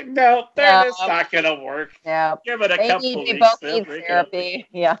hands crossed. Like, no, No, it's not gonna work. yeah. Give it a couple of They weeks, both they'll need break it up therapy.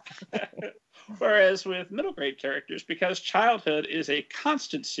 Yeah. again. Whereas with middle grade characters, because childhood is a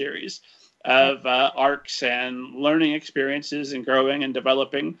constant series Right. of arcs and learning experiences and growing and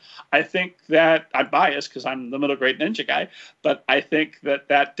developing, I think that I'm biased because I'm the middle grade ninja guy, but I think that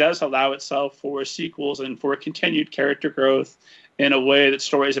that does allow itself for sequels and for continued character growth in a way that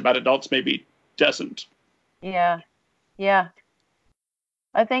stories about adults maybe doesn't. Yeah. Yeah.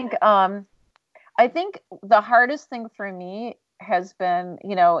 I think the hardest thing for me has been,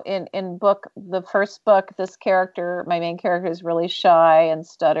 in the first book, this character, my main character is really shy and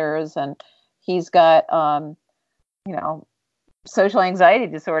stutters, and he's got, you know, social anxiety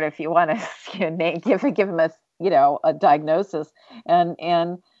disorder, if you want to give him a diagnosis. And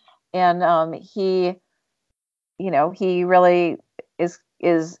he really is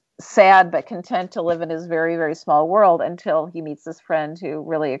sad but content to live in his very, very small world until he meets this friend who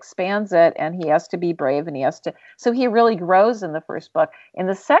really expands it, and he has to be brave, and so he really grows in the first book. In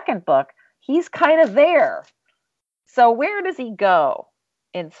the second book, he's kind of there. So where does he go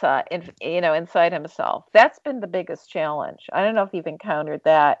inside himself? That's been the biggest challenge. I don't know if you've encountered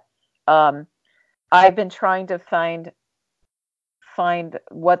that. um, I've been trying to find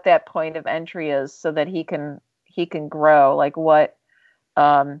what that point of entry is so that he can grow. Like what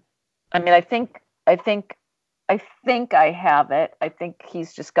I mean, I think I have it. I think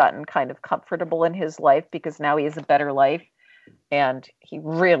he's just gotten kind of comfortable in his life because now he has a better life, and he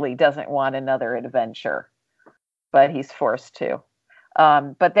really doesn't want another adventure, but he's forced to.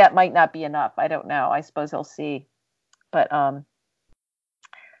 But that might not be enough. I don't know. I suppose he'll see. But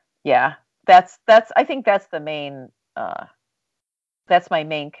yeah, that's I think that's my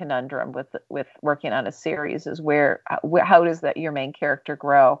main conundrum with working on a series is how does that your main character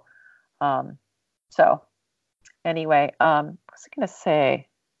grow? So anyway, what was I going to say?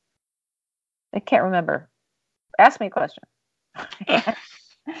 I can't remember. Ask me a question. I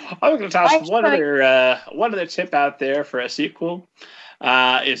was going to toss I'm trying. one other tip out there for a sequel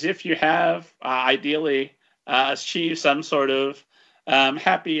is if you have ideally achieved some sort of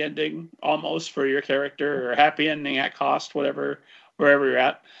happy ending almost for your character or happy ending at cost, wherever you're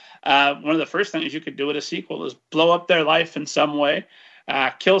at. One of the first things you could do with a sequel is blow up their life in some way,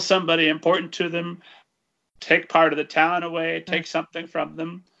 kill somebody important to them, take part of the town away, take something from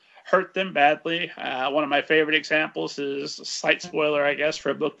them, hurt them badly. One of my favorite examples is a slight spoiler, I guess, for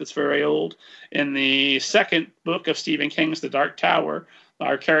a book that's very old. In the second book of Stephen King's The Dark Tower,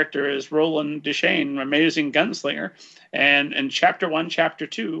 our character is Roland Deschain, amazing gunslinger. And in chapter 1, chapter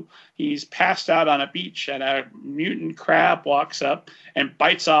 2, he's passed out on a beach, and a mutant crab walks up and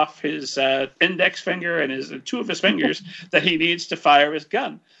bites off his index finger and his two of his fingers that he needs to fire his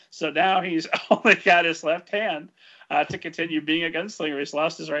gun. So now he's only got his left hand to continue being a gunslinger. He's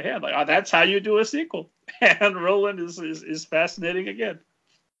lost his right hand. Like, oh, that's how you do a sequel. And Roland is fascinating again.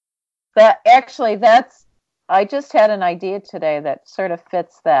 I just had an idea today that sort of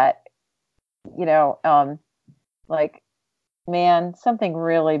fits that, like, man, something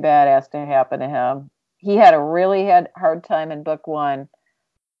really bad has to happen to him. He had a really hard time in book 1.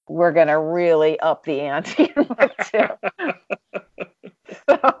 We're going to really up the ante in book 2.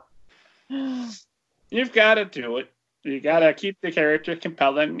 So. You've got to do it. You got to keep the character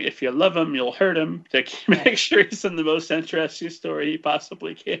compelling. If you love him, you'll hurt him to make sure he's in the most interesting story he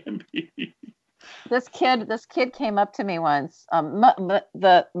possibly can be. This kid came up to me once.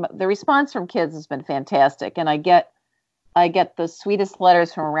 The response from kids has been fantastic, and I get the sweetest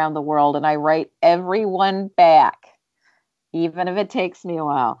letters from around the world, and I write everyone back, even if it takes me a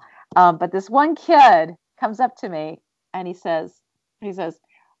while. But this one kid comes up to me and he says,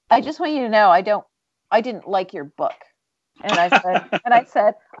 "I just want you to know I didn't like your book." And I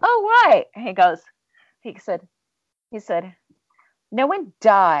said, "Oh, why?" And he said, "No one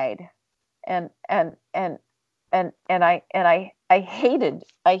died." And I hated,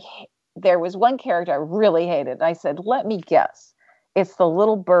 there was one character I really hated. And I said, "Let me guess. It's the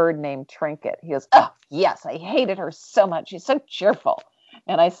little bird named Trinket." He goes, "Oh, yes, I hated her so much. She's so cheerful."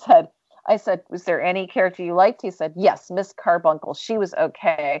 And I said, "Was there any character you liked?" He said, "Yes, Miss Carbuncle. She was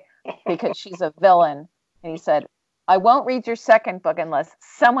okay because she's a villain." And he said, "I won't read your second book unless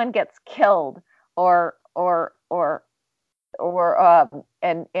someone gets killed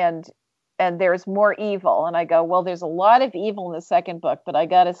and there's more evil." And I go, "Well, there's a lot of evil in the second book, but I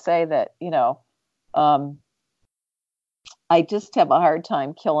got to say that, I just have a hard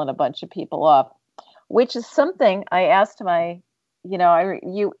time killing a bunch of people off," which is something I asked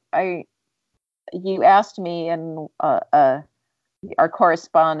you asked me in our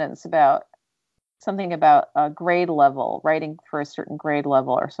correspondence about something about a grade level, writing for a certain grade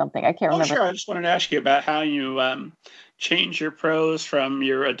level or something. I can't remember. Sure. I just wanted to ask you about how you change your prose from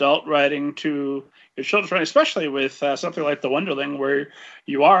your adult writing to your children's writing, especially with something like The Wonderling, where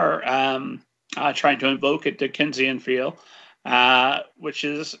you are trying to invoke a Dickensian feel, which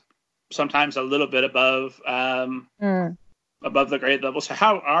is sometimes a little bit above the grade level. So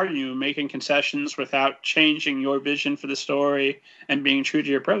how are you making concessions without changing your vision for the story and being true to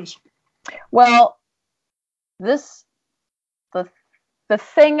your prose? Well, the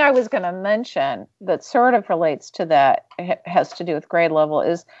thing I was going to mention that sort of relates to that, has to do with grade level,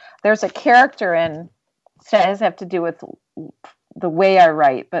 is there's a character does have to do with the way I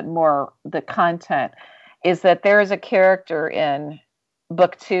write, but more the content, is that there is a character in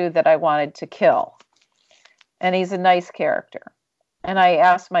book 2 that I wanted to kill. And he's a nice character. And I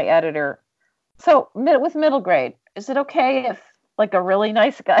asked my editor, "So with middle grade, is it okay if like a really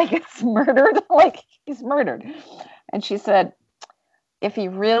nice guy gets murdered?" Like, he's murdered. And she said, "If he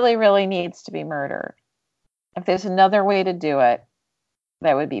really, really needs to be murdered, if there's another way to do it,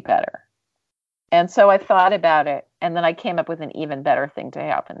 that would be better." And so I thought about it, and then I came up with an even better thing to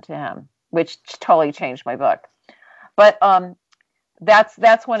happen to him, which totally changed my book. But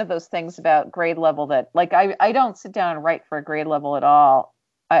that's one of those things about grade level that, like, I don't sit down and write for a grade level at all.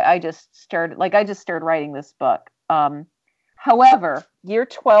 I just started writing this book. However, year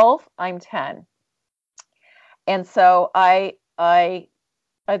 12, I'm 10. And so I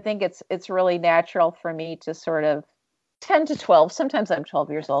think it's really natural for me to sort of 10 to 12. Sometimes I'm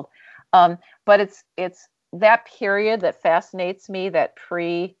 12 years old. But it's that period that fascinates me, that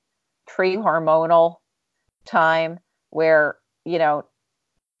pre-hormonal time where, you don't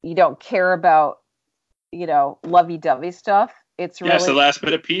care about, lovey-dovey stuff. It's really, it's the last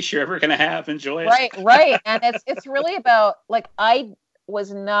bit of peace you're ever going to have. Enjoy it. Right. And it's really about, like, I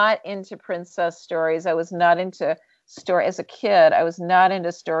was not into princess stories. I was not into as a kid. I was not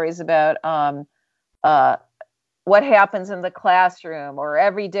into stories about what happens in the classroom, or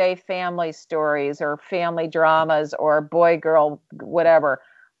everyday family stories, or family dramas, or boy girl whatever.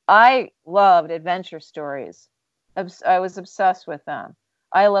 I loved adventure stories. I was obsessed with them.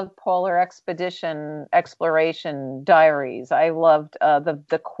 I loved polar expedition exploration diaries. I loved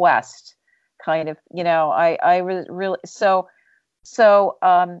the quest kind of, I was really so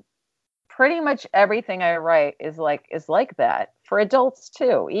pretty much everything I write is like that for adults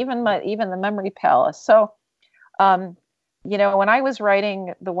too, even the Memory Palace. So when I was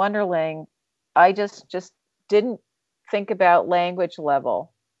writing The Wonderling, I just didn't think about language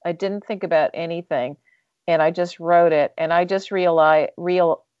level. I didn't think about anything, and I just wrote it. And I just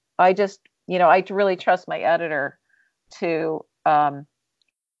I just, I really trust my editor to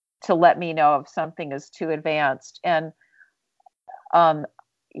let me know if something is too advanced. And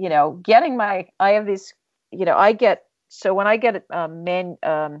getting I have these, I get, so when I get my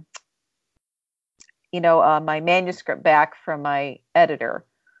manuscript back from my editor,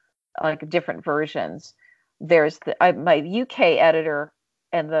 like different versions. There's my UK editor,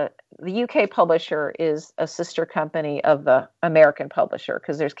 and the UK publisher is a sister company of the American publisher,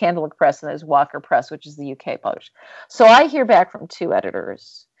 because there's Candlewick Press and there's Walker Press, which is the UK publisher. So I hear back from 2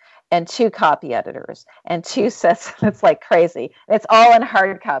 editors and 2 copy editors and 2 sets. It's like crazy. It's all in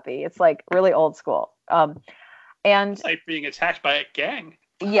hard copy. It's like really old school. And it's like being attacked by a gang.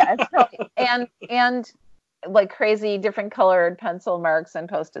 Yeah, and like crazy different colored pencil marks and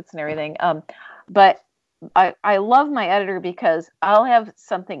Post-its and everything. But I love my editor because I'll have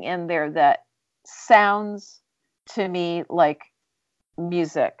something in there that sounds to me like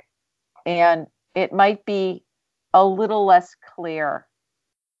music, and it might be a little less clear,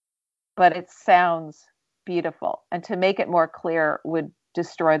 but it sounds beautiful. And to make it more clear would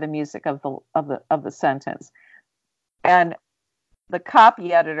destroy the music of the sentence. And the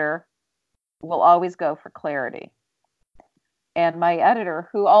copy editor will always go for clarity. And my editor,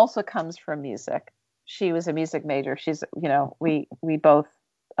 who also comes from music, she was a music major. She's, we both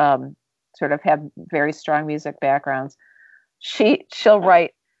sort of have very strong music backgrounds. She'll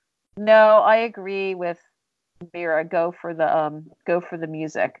write, no, I agree with Mira. Go for the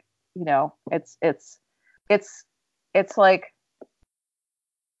music. It's like,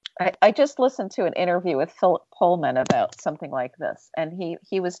 I just listened to an interview with Philip Pullman about something like this, and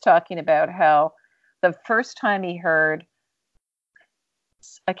he was talking about how the first time he heard,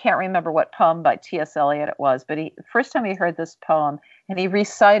 I can't remember what poem by T.S. Eliot it was, but the first time he heard this poem, and he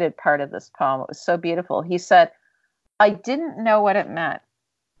recited part of this poem, it was so beautiful. He said, I didn't know what it meant,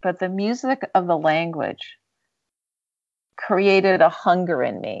 but the music of the language created a hunger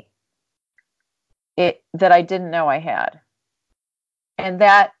in me that I didn't know I had. And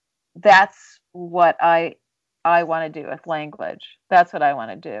that's what I want to do with language. That's what I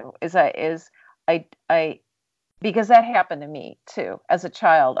want to do. Because that happened to me too as a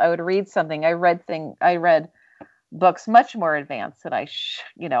child. I would read something. I read books much more advanced than I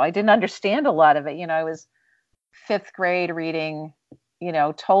didn't understand a lot of it. I was 5th grade reading,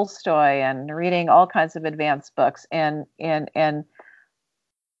 Tolstoy and reading all kinds of advanced books,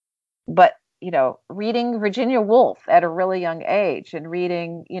 but reading Virginia Woolf at a really young age, and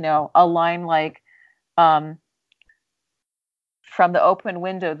reading, a line like, from the open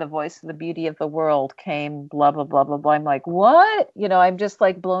window, the voice of the beauty of the world came, blah, blah, blah, blah, blah. I'm like, what? I'm just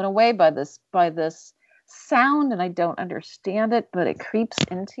like blown away by this sound, and I don't understand it, but it creeps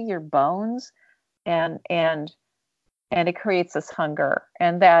into your bones, and it creates this hunger.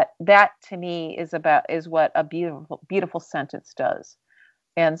 And that to me is what a beautiful, beautiful sentence does.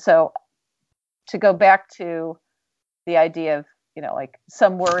 And so, to go back to the idea of, like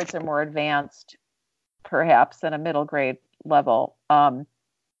some words are more advanced, perhaps, than a middle grade level.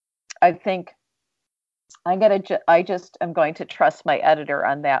 I think I just am going to trust my editor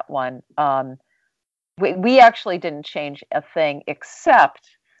on that one. We actually didn't change a thing, except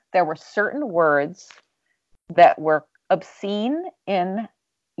there were certain words that were obscene in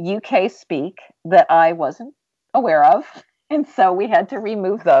UK speak that I wasn't aware of, and so we had to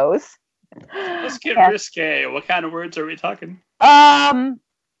remove those. Let's get risque. What kind of words are we talking?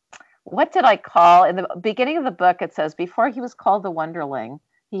 What did I call? In the beginning of the book, it says, before he was called the Wonderling,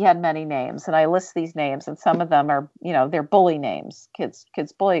 he had many names. And I list these names, and some of them are, they're bully names. Kids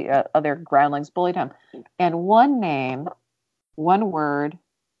bully, other groundlings bullied him. And one word,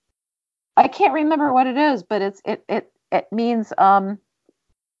 I can't remember what it is, but it means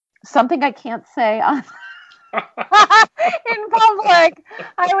something I can't say on in public.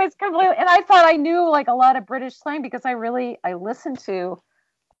 I was completely, and I thought I knew like a lot of British slang, because I really listened to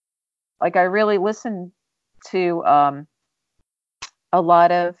a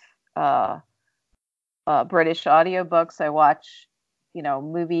lot of British audiobooks. I watch,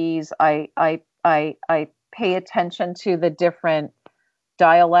 movies. I pay attention to the different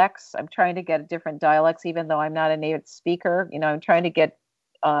dialects. I'm trying to get different dialects, even though I'm not a native speaker. I'm trying to get,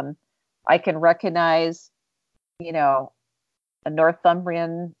 I can recognize, a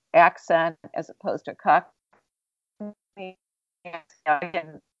Northumbrian accent as opposed to Cockney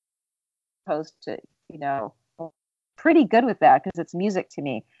accent, opposed to, pretty good with that because it's music to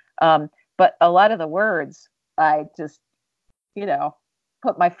me. But a lot of the words, I just,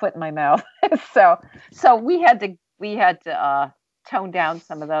 put my foot in my mouth. So we had to we had to tone down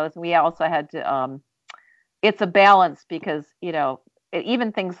some of those. We also had to it's a balance because,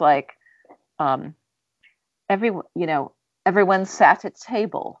 even things like everyone, everyone sat at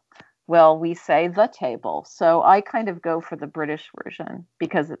table. Well, we say the table. So I kind of go for the British version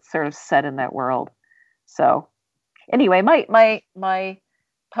because it's sort of set in that world. So anyway, my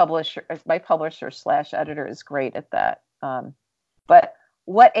publisher slash editor is great at that. But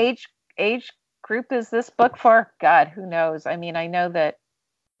what age group is this book for? God, who knows? I mean, I know that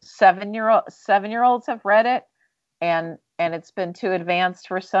 7-year-olds have read it, and it's been too advanced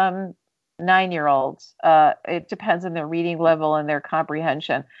for some 9-year-olds. It depends on their reading level and their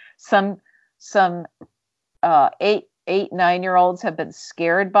comprehension. Some 9-year-olds have been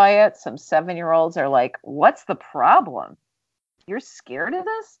scared by it. Some 7-year-olds are like, "What's the problem? You're scared of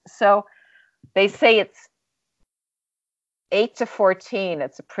this?" So they say it's 8 to 14.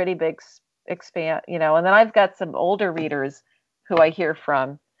 It's a pretty big expand, And then I've got some older readers who I hear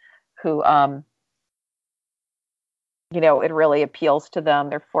from who, it really appeals to them.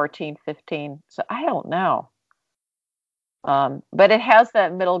 They're 14, 15. So I don't know. But it has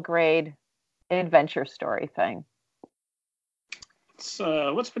that middle grade adventure story thing.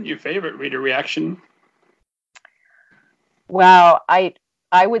 So, what's been your favorite reader reaction? Wow, I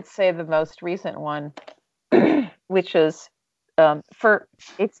would say the most recent one, which is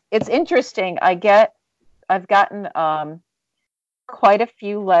it's interesting. I've gotten quite a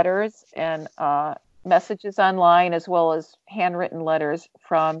few letters and messages online, as well as handwritten letters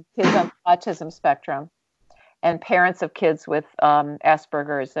from kids on the autism spectrum and parents of kids with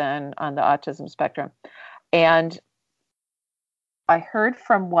Asperger's and on the autism spectrum. And I heard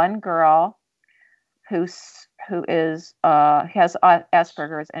from one girl who has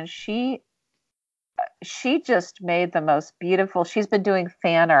Asperger's, and she just made the most beautiful. She's been doing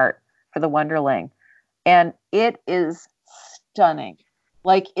fan art for the Wonderling, and it is stunning.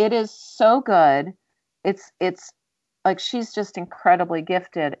 Like, it is so good. It's like she's just incredibly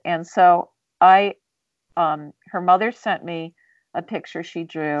gifted. And so her mother sent me a picture she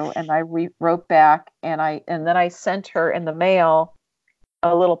drew, and I wrote back, and then I sent her in the mail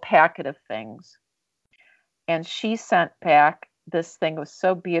a little packet of things. And she sent back this thing. It was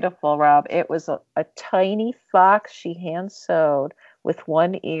so beautiful, Rob. It was a tiny fox she hand sewed with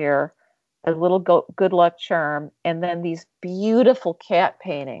one ear, a little good luck charm, and then these beautiful cat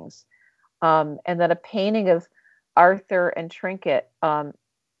paintings, and then a painting of Arthur and Trinket.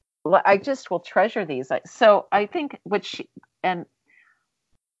 I just will treasure these. So I think and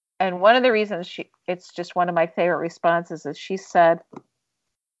one of the reasons it's just one of my favorite responses is she said,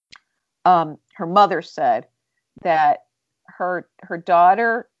 her mother said that her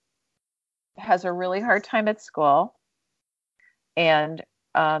daughter has a really hard time at school, and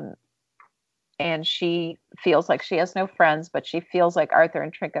she feels like she has no friends, but she feels like Arthur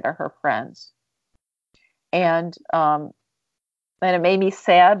and Trinket are her friends. And it made me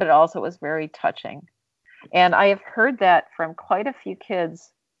sad, but also it was very touching. And I have heard that from quite a few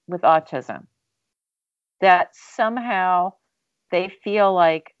kids with autism, that somehow they feel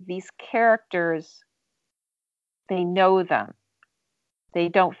like these characters, they know them. They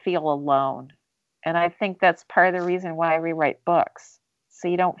don't feel alone. And I think that's part of the reason why I rewrite books, so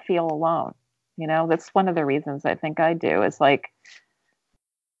you don't feel alone. That's one of the reasons I think I do. It's like,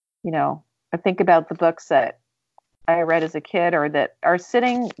 I think about the books that I read as a kid, or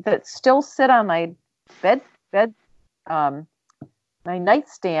that still sit on my bed, my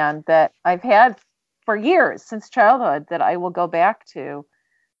nightstand, that I've had for years, since childhood, that I will go back to,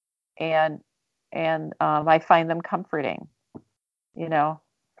 and I find them comforting.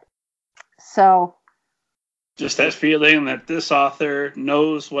 So just that feeling that this author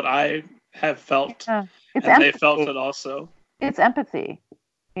knows what I have felt, and empathy. They felt it also. It's empathy,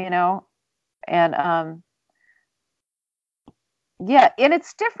 and yeah, and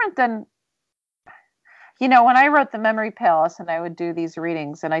it's different than, when I wrote The Memory Palace and I would do these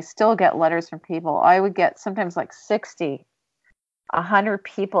readings, and I still get letters from people. I would get sometimes like 60, 100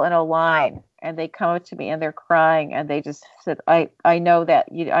 people in a line, and they come up to me and they're crying, and they just said, I know that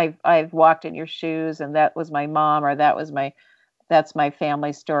I've walked in your shoes, and that was my mom, or that's my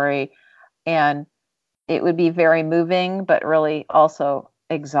family story. And it would be very moving, but really also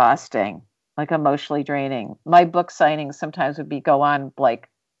exhausting, like emotionally draining. My book signings sometimes would go on like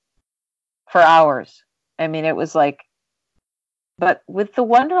for hours. I mean, it was like, but with the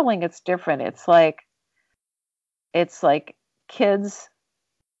Wonderling, it's different. It's like kids.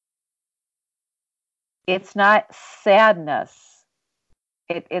 It's not sadness.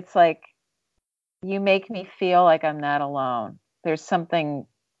 It's like, you make me feel like I'm not alone. There's something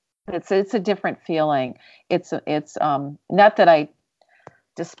It's a different feeling. It's not that I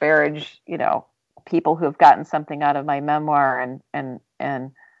disparage, people who have gotten something out of my memoir and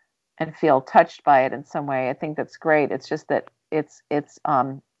feel touched by it in some way. I think that's great. It's just that it's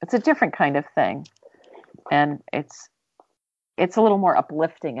a different kind of thing, and it's a little more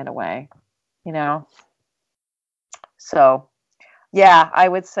uplifting in a way, you know. So, yeah, I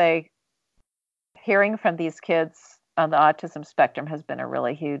would say hearing from these kids on the autism spectrum has been a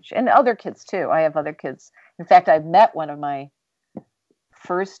really huge, and other kids too. I have other kids. In fact, I've met one of my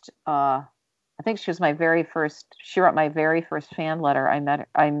first, I think she was she wrote my very first fan letter. I met her,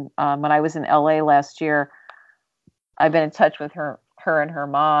 when I was in LA last year. I've been in touch with her and her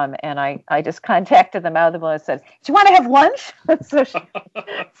mom, and I just contacted them out of the blue and said, "Do you want to have lunch?"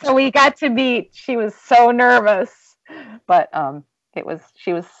 So we got to meet. She was so nervous, but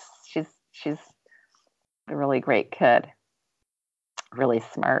she's a really great kid, really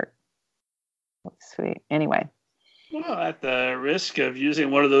smart, sweet. Anyway. Well, at the risk of using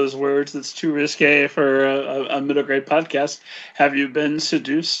one of those words that's too risque for a middle grade podcast, have you been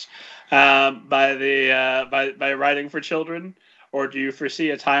seduced by writing for children, or do you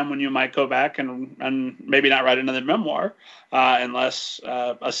foresee a time when you might go back and maybe not write another memoir, unless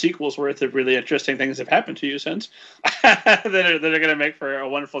a sequel's worth of really interesting things have happened to you since that are going to make for a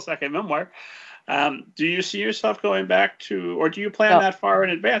wonderful second memoir? Do you see yourself going back to, or do you plan that far in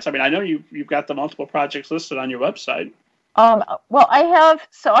advance? I mean, I know you've got the multiple projects listed on your website. Well, I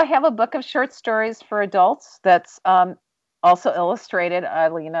have a book of short stories for adults that's also illustrated,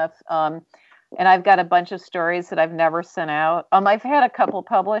 oddly enough. And I've got a bunch of stories that I've never sent out. I've had a couple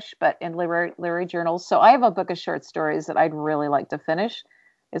published, but in literary journals. So I have a book of short stories that I'd really like to finish.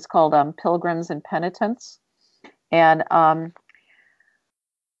 It's called Pilgrims and Penitents. And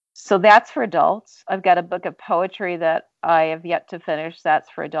so that's for adults. I've got a book of poetry that I have yet to finish. That's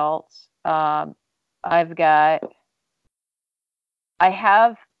for adults. I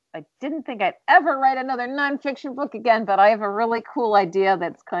didn't think I'd ever write another nonfiction book again, but I have a really cool idea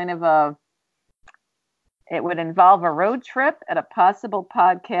that's kind of it would involve a road trip and a possible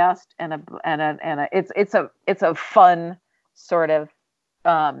podcast it's a fun sort of,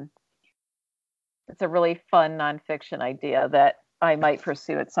 it's a really fun nonfiction idea that I might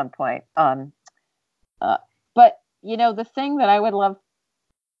pursue at some point. But the thing that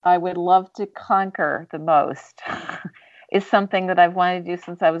I would love to conquer the most is something that I've wanted to do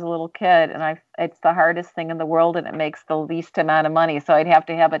since I was a little kid, and it's the hardest thing in the world, and it makes the least amount of money. So I'd have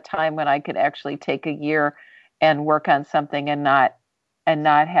to have a time when I could actually take a year and work on something and not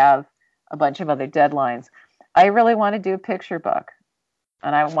have a bunch of other deadlines. I really want to do a picture book,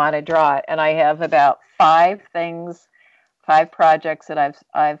 and I want to draw it. And I have about 5 projects that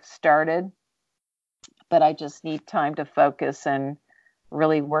I've started, but I just need time to focus and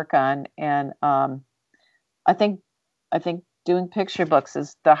really work on. And I think doing picture books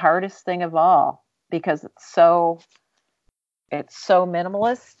is the hardest thing of all, because it's so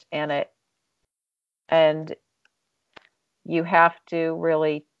minimalist, and you have to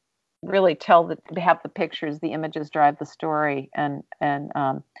really have the pictures, the images drive the story, and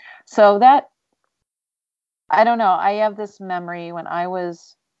so that, I don't know. I have this memory when I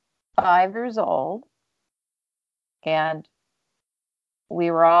was 5 years old, and we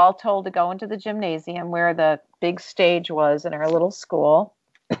were all told to go into the gymnasium where the big stage was in our little school.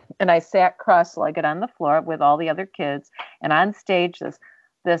 And I sat cross-legged on the floor with all the other kids. And on stage,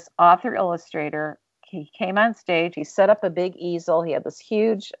 this author illustrator, he came on stage. He set up a big easel. He had this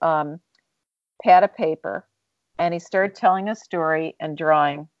huge pad of paper, and he started telling a story and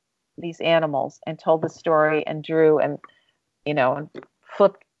drawing these animals, and told the story and drew and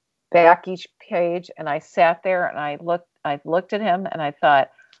flipped back each page. And I sat there and I looked at him and I thought,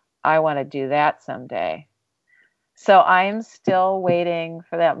 I want to do that someday. So I'm still waiting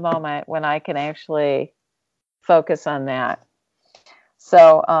for that moment when I can actually focus on that.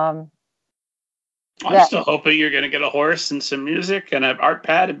 So I'm still hoping you're going to get a horse and some music and an art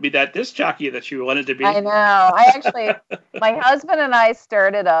pad and be that disc jockey that you wanted to be. I know. My husband and I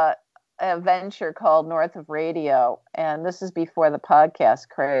started a venture called North of Radio, and this is before the podcast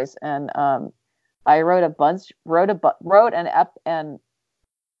craze. And I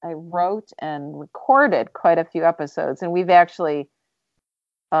wrote and recorded quite a few episodes, and we've actually,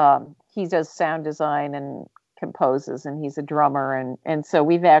 he does sound design and composes, and he's a drummer, and so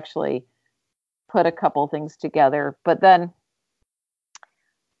we've actually put a couple things together, but then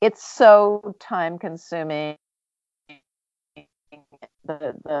it's so time consuming.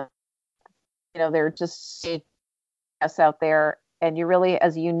 There are just us out there, and you really,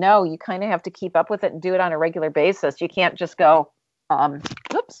 as you know, you kind of have to keep up with it and do it on a regular basis. You can't just go,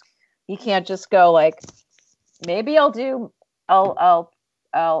 oops, You can't just go like, maybe I'll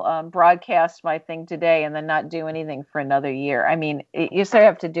broadcast my thing today and then not do anything for another year. I mean, you sort of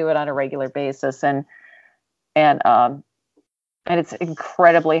have to do it on a regular basis, and it's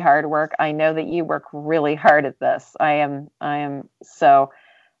incredibly hard work. I know that you work really hard at this. I am so.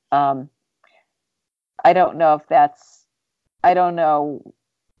 I don't know if I don't know.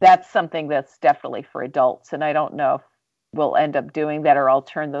 That's something that's definitely for adults, and I don't know if we'll end up doing that, or I'll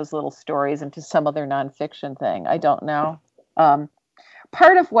turn those little stories into some other nonfiction thing. I don't know.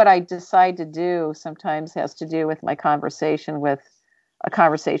 Part of what I decide to do sometimes has to do with a conversation with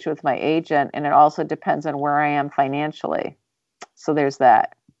my agent, and it also depends on where I am financially. So there's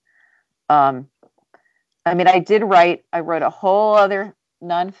that. I mean, I wrote a whole other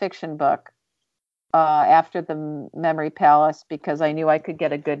nonfiction book after the Memory Palace because I knew I could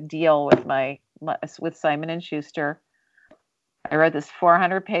get a good deal with Simon and Schuster. I wrote this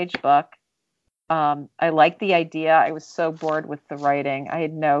 400-page book. I liked the idea. I was so bored with the writing. I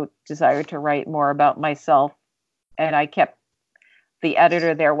had no desire to write more about myself. And the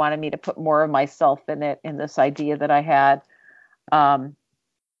editor there wanted me to put more of myself in it, in this idea that I had. And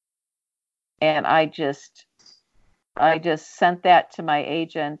I just sent that to my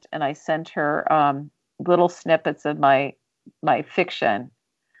agent, and I sent her little snippets of my fiction.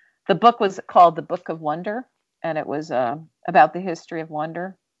 The book was called The Book of Wonder, and it was about the history of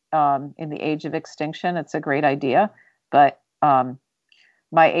wonder. In the age of extinction. It's a great idea, but my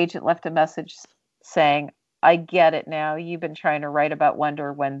agent left a message saying, I get it now. You've been trying to write about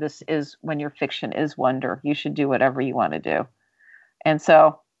wonder when your fiction is wonder. You should do whatever you want to do. And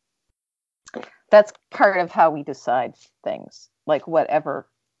so that's part of how we decide things, like whatever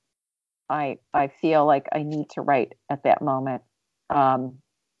I feel like I need to write at that moment,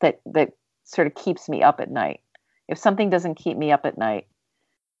 that sort of keeps me up at night. If something doesn't keep me up at night,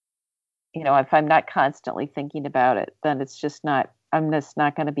 if I'm not constantly thinking about it, then I'm just not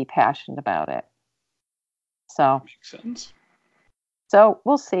going to be passionate about it. So makes sense. So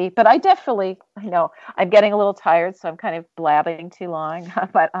we'll see. But I know I'm getting a little tired, so I'm kind of blabbing too long.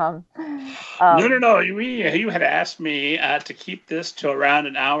 But No. You had asked me to keep this to around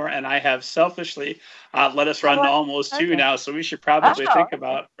an hour, and I have selfishly let us run to almost 2 now. So we should probably think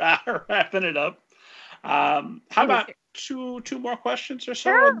about wrapping it up. How about two more questions or so?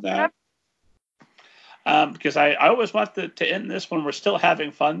 Sure. Because I always want to end this when we're still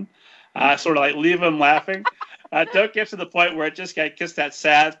having fun, sort of like leave them laughing. Don't get to the point where it just gets that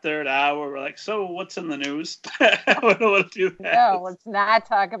sad third hour. We're like, so what's in the news? I don't want to do that. No, let's not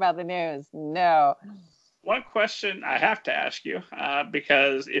talk about the news. No. One question I have to ask you,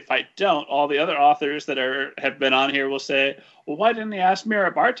 because if I don't, all the other authors that have been on here will say, well, why didn't they ask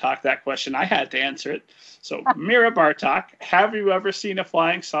Mira Bartok that question? I had to answer it. So, Mira Bartok, have you ever seen a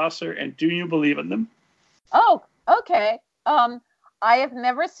flying saucer, and do you believe in them? Oh, okay. I have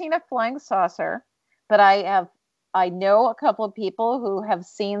never seen a flying saucer, but I know a couple of people who have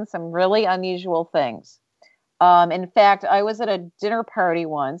seen some really unusual things. In fact, I was at a dinner party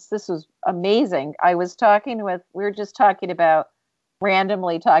once. This was amazing. We were just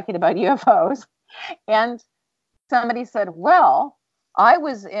randomly talking about UFOs. And somebody said, well, I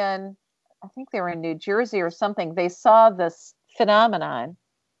think they were in New Jersey or something. They saw this phenomenon.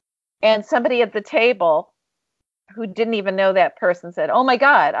 And somebody at the table who didn't even know that person said, oh my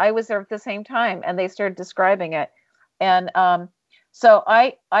God, I was there at the same time. And they started describing it. And so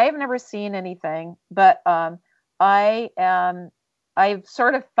I have never seen anything, but I've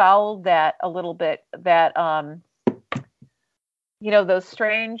sort of followed that a little bit, that those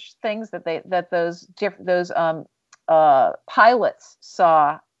strange things that those pilots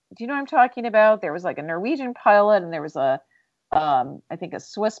saw. Do you know what I'm talking about? There was like a Norwegian pilot, and there was I think a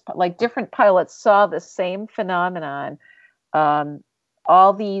Swiss, like different pilots saw the same phenomenon.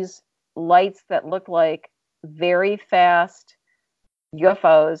 All these lights that look like very fast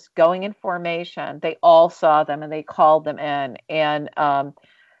UFOs going in formation. They all saw them, and they called them in. And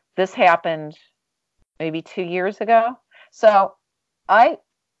this happened maybe 2 years ago. So I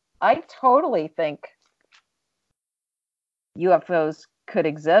totally think UFOs could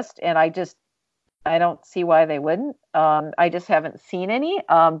exist, and I don't see why they wouldn't. I just haven't seen any.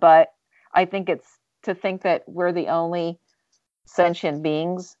 But I think to think that we're the only sentient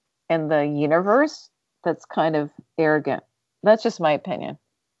beings in the universe, that's kind of arrogant. That's just my opinion.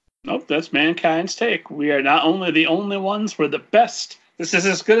 Nope, that's mankind's take. We are not only the only ones, we're the best. This is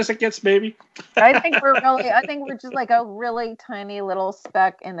as good as it gets, baby. I think we're just like a really tiny little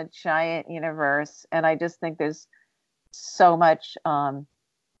speck in the giant universe. And I just think there's so much, I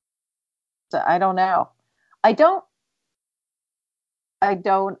don't know. I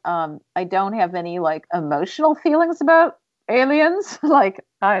don't have any like emotional feelings about aliens. Like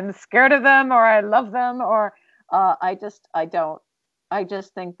I'm scared of them or I love them or I don't. I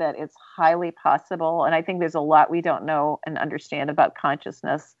just think that it's highly possible, and I think there's a lot we don't know and understand about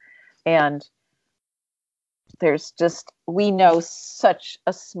consciousness. And there's just we know such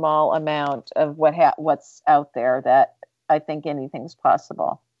a small amount of what's out there that I think anything's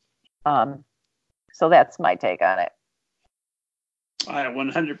possible. Um, so that's my take on it. I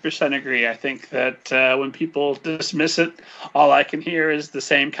 100% agree. I think that when people dismiss it, all I can hear is the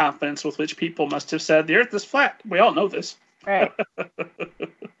same confidence with which people must have said the Earth is flat. We all know this. Right.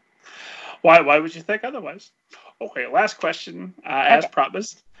 Why would you think otherwise? Okay, last question, as Okay.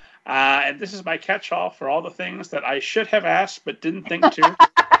 promised. And this is my catch-all for all the things that I should have asked but didn't think to.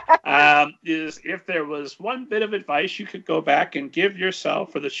 Is if there was one bit of advice you could go back and give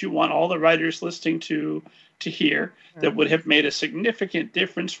yourself, or that you want all the writers listening to hear, that would have made a significant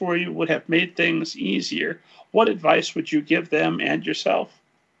difference for you, would have made things easier, what advice would you give them and yourself?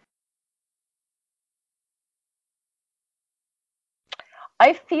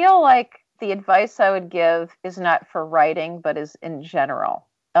 I feel like the advice I would give is not for writing, but is in general.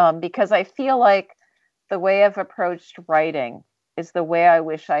 Because I feel like the way I've approached writing is the way I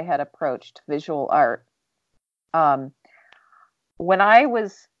wish I had approached visual art. Um, when I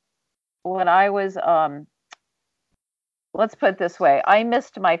was, when I was, let's put it this way, I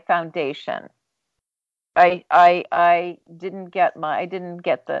missed my foundation. I I didn't get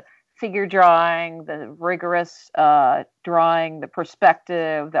the figure drawing, the rigorous drawing, the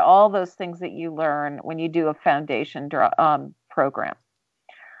perspective, all those things that you learn when you do a program.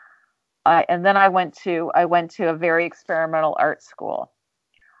 And then I went to a very experimental art school,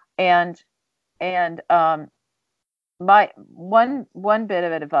 and and my one bit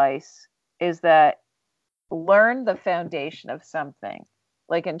of advice is that learn the foundation of something,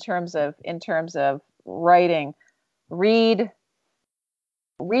 like in terms of writing, read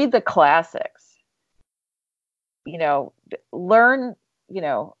read the classics, learn,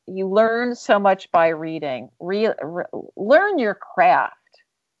 you learn so much by reading. Learn your craft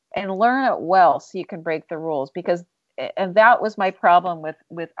and learn it well so you can break the rules, because and that was my problem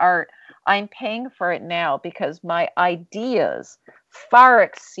with art. I'm paying for it now because my ideas far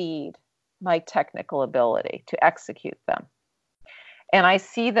exceed my technical ability to execute them. And I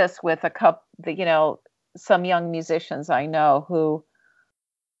see this with a couple, some young musicians I know who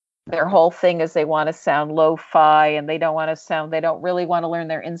their whole thing is they want to sound lo-fi, and they don't really want to learn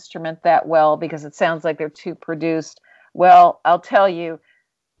their instrument that well because it sounds like they're too produced. Well, I'll tell you,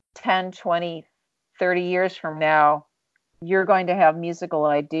 10, 20, 30 years from now, you're going to have musical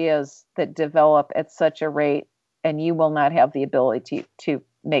ideas that develop at such a rate, and you will not have the ability to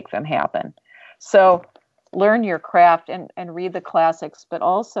make them happen. So learn your craft and read the classics, but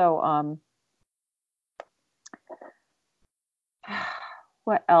also,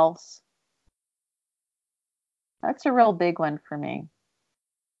 what else? That's a real big one for me.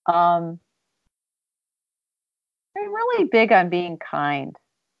 Um, I'm really big on being kind,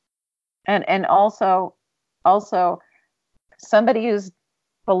 and also somebody who's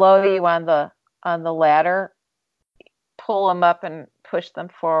below you on the ladder, pull them up and push them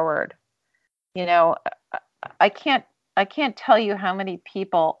forward. You know, I can't I can't tell you how many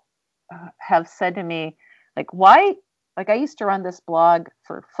people have said to me, like, why? Like, I used to run this blog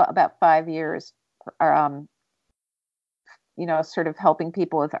for about 5 years, um, sort of helping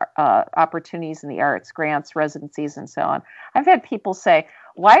people with opportunities in the arts, grants, residencies, and so on. I've had people say,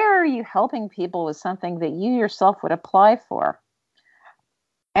 why are you helping people with something that you yourself would apply for?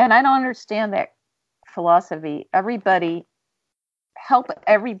 And I don't understand that philosophy. Help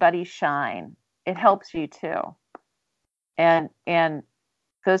everybody shine. It helps you too. And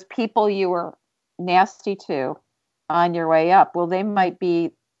those people you were nasty to on your way up, well, they might be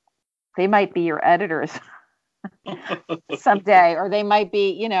your editors someday, or they might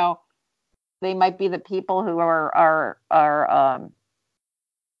be, they might be the people who are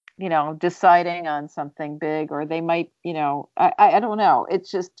deciding on something big, or they might, I don't know.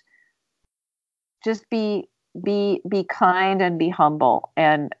 It's just be kind and be humble.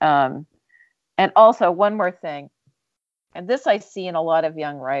 And also one more thing, and this I see in a lot of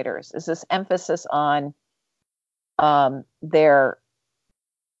young writers, is this emphasis on their,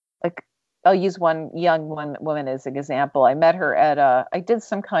 like, I'll use one woman as an example. I met her I did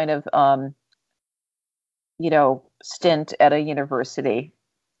some kind of stint at a university.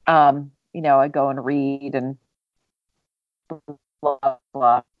 I go and read and blah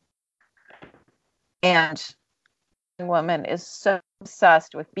blah. And the woman is so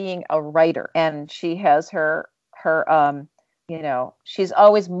obsessed with being a writer, and she has her she's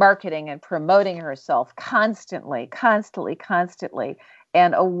always marketing and promoting herself constantly, constantly, constantly,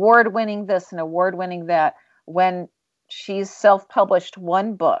 and award winning this and award winning that, when she's self-published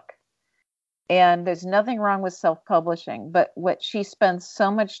one book. And there's nothing wrong with self-publishing, but what she spends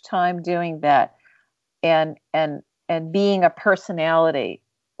so much time doing that, and being a personality,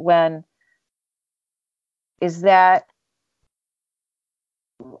 when is that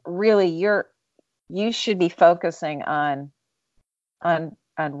really you should be focusing on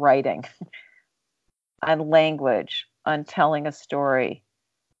writing, on language, on telling a story,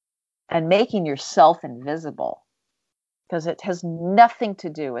 and making yourself invisible, because it has nothing to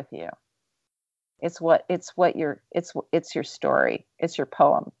do with you. It's your story. It's your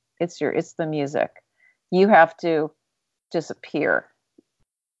poem. It's the music. You have to disappear.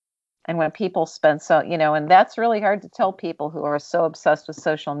 And when people spend and that's really hard to tell people who are so obsessed with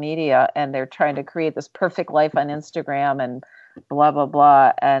social media, and they're trying to create this perfect life on Instagram and blah, blah,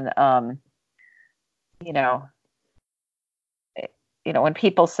 blah. And, when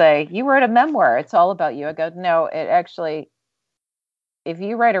people say, you wrote a memoir, it's all about you. I go, no, it actually, if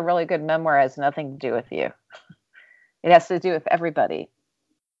you write a really good memoir, it has nothing to do with you. It has to do with everybody.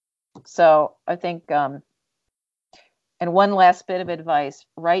 So I think, and one last bit of advice,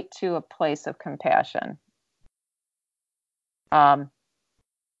 write to a place of compassion. One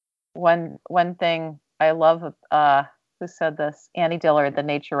thing I love, who said this? Annie Dillard, the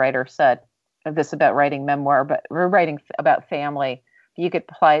nature writer, said this about writing memoir, but we're writing about family. You could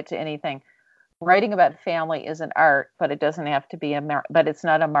apply it to anything. Writing about family is an art, but it doesn't have to be but it's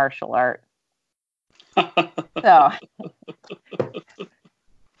not a martial art. So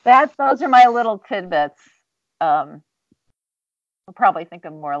those are my little tidbits. I'll probably think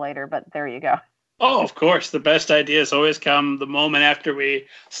of more later, but there you go. Oh, of course. The best ideas always come the moment after we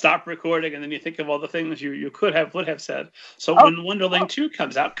stop recording, and then you think of all the things you would have said. So when Wonderling 2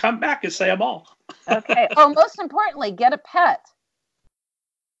 comes out, come back and say them all. Okay. Oh, most importantly, get a pet.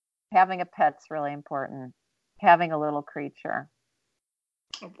 Having a pet's really important. Having a little creature.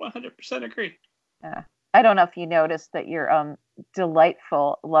 I 100% agree. Yeah. I don't know if you noticed that your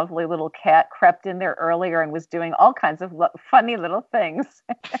delightful, lovely little cat crept in there earlier and was doing all kinds of funny little things.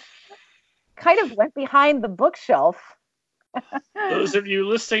 Kind of went behind the bookshelf. Those of you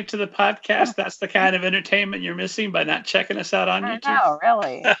listening to the podcast, that's the kind of entertainment you're missing by not checking us out on YouTube. Oh,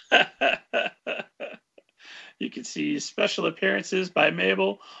 really? You can see special appearances by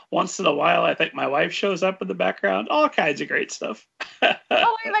Mabel. Once in a while, I think my wife shows up in the background. All kinds of great stuff. I have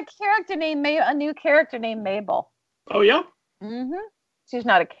a new character named Mabel. Oh, yeah? Mm-hmm. She's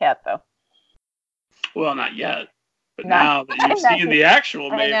not a cat, though. Well, not yet. But now that you've seen the actual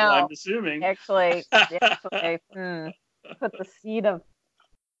Mabel, I'm assuming. Actually, put the seed of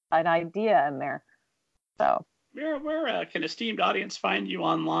an idea in there. So. Where can esteemed audience find you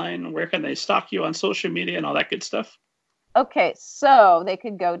online? Where can they stalk you on social media and all that good stuff? Okay, so they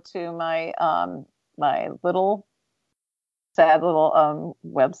could go to my my little sad little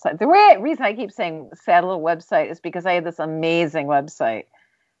website. The reason I keep saying sad little website is because I had this amazing website.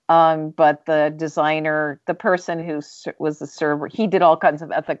 But the designer, the person who was the server, he did all kinds of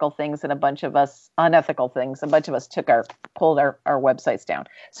ethical things and a bunch of us unethical things. A bunch of us pulled our websites down.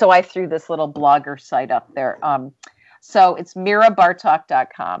 So I threw this little blogger site up there. So it's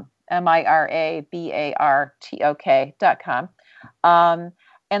mirabartok.com, mirabartok.com.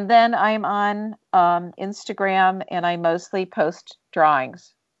 And then I'm on Instagram, and I mostly post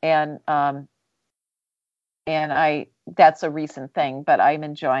drawings, and that's a recent thing, but I'm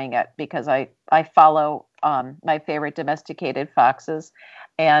enjoying it because I follow my favorite domesticated foxes,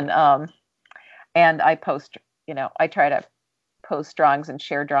 and I post, I try to post drawings and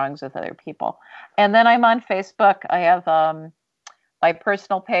share drawings with other people. And then I'm on Facebook. I have my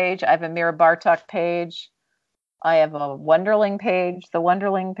personal page. I have a Mira Bartok page. I have a Wonderling page, the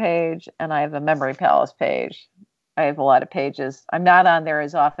Wonderling page, and I have a Memory Palace page. I have a lot of pages. I'm not on there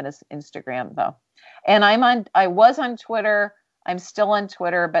as often as Instagram, though. And I was on Twitter. I'm still on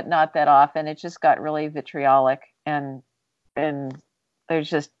Twitter, but not that often. It just got really vitriolic, and there's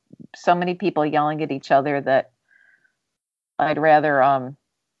just so many people yelling at each other that I'd rather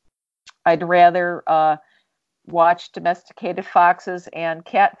watch domesticated foxes and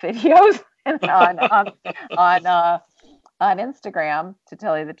cat videos on Instagram, to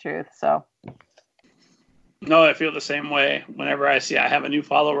tell you the truth. So. No, I feel the same way. Whenever I have a new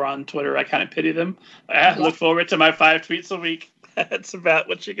follower on Twitter, I kind of pity them. I look forward to my 5 tweets a week. That's about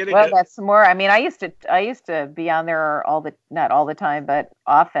what you're gonna get. Well, that's more. I mean, I used to be on there not all the time, but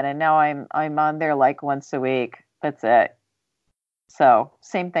often, and now I'm on there like once a week. That's it. So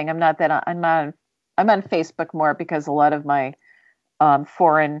same thing. I'm not I'm on Facebook more because a lot of my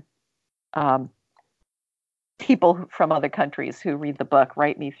foreign people from other countries who read the book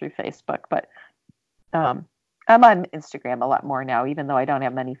write me through Facebook. But I'm on Instagram a lot more now, even though I don't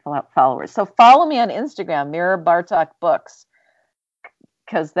have many followers. So follow me on Instagram, Mira Bartok Books,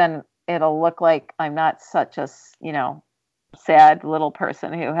 because then it'll look like I'm not such a, sad little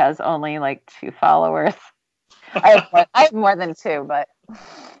person who has only like 2 followers. I have more than 2, but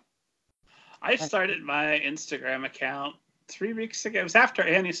I started my Instagram account 3 weeks ago. It was after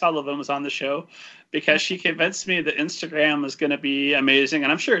Annie Sullivan was on the show, because she convinced me that Instagram was going to be amazing,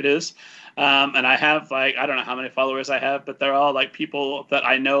 and I'm sure it is. And I have I don't know how many followers I have, but they're all like people that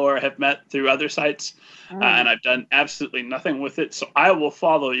I know or have met through other sites. And I've done absolutely nothing with it. So I will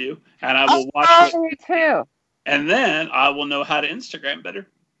follow you, and I will watch it. You too. And then I will know how to Instagram better.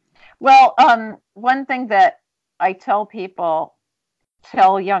 Well, one thing that I tell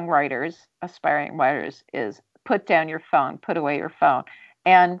young writers, aspiring writers, is put down your phone, put away your phone.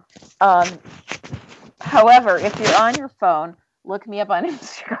 And however, if you're on your phone, look me up on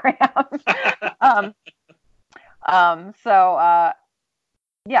Instagram.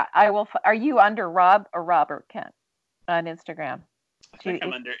 Yeah, I will. Are you under Rob or Robert Kent on Instagram? I think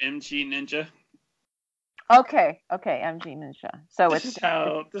I'm under MG Ninja. Okay, MG Ninja. So this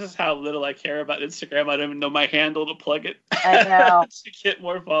is how little I care about Instagram. I don't even know my handle to plug it. I know. To get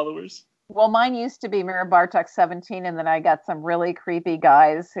more followers. Well, mine used to be Mira Bartok 17, and then I got some really creepy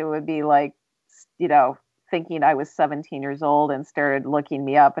guys who would be like, thinking I was 17 years old and started looking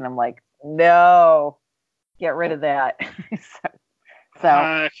me up, and I'm like, no, get rid of that.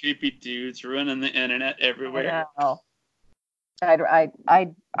 So creepy dudes running the internet everywhere.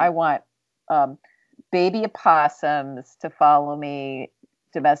 I want baby opossums to follow me,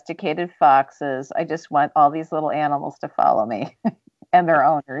 domesticated foxes. I just want all these little animals to follow me and their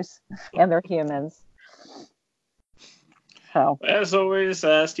owners and their humans. So, as always,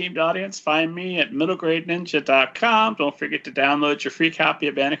 esteemed audience, find me at middlegradeninja.com. Don't forget to download your free copy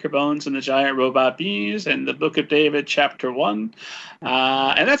of Banneker Bones and the Giant Robot Bees and the Book of David, Chapter 1.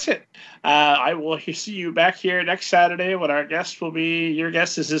 And that's it. I will see you back here next Saturday when our guest will be, your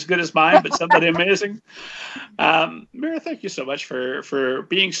guest is as good as mine, but somebody amazing. Mira, thank you so much for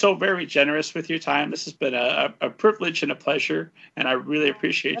being so very generous with your time. This has been a privilege and a pleasure, and I really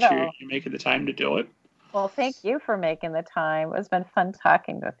appreciate you making the time to do it. Well, thank you for making the time. It's been fun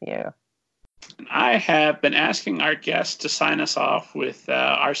talking with you. I have been asking our guests to sign us off with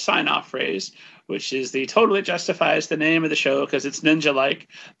our sign-off phrase, which is the totally justifies the name of the show because it's ninja-like.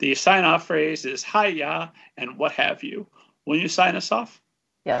 The sign-off phrase is hi-ya and what have you. Will you sign us off?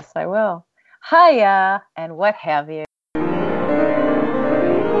 Yes, I will. Hi-ya and what have you.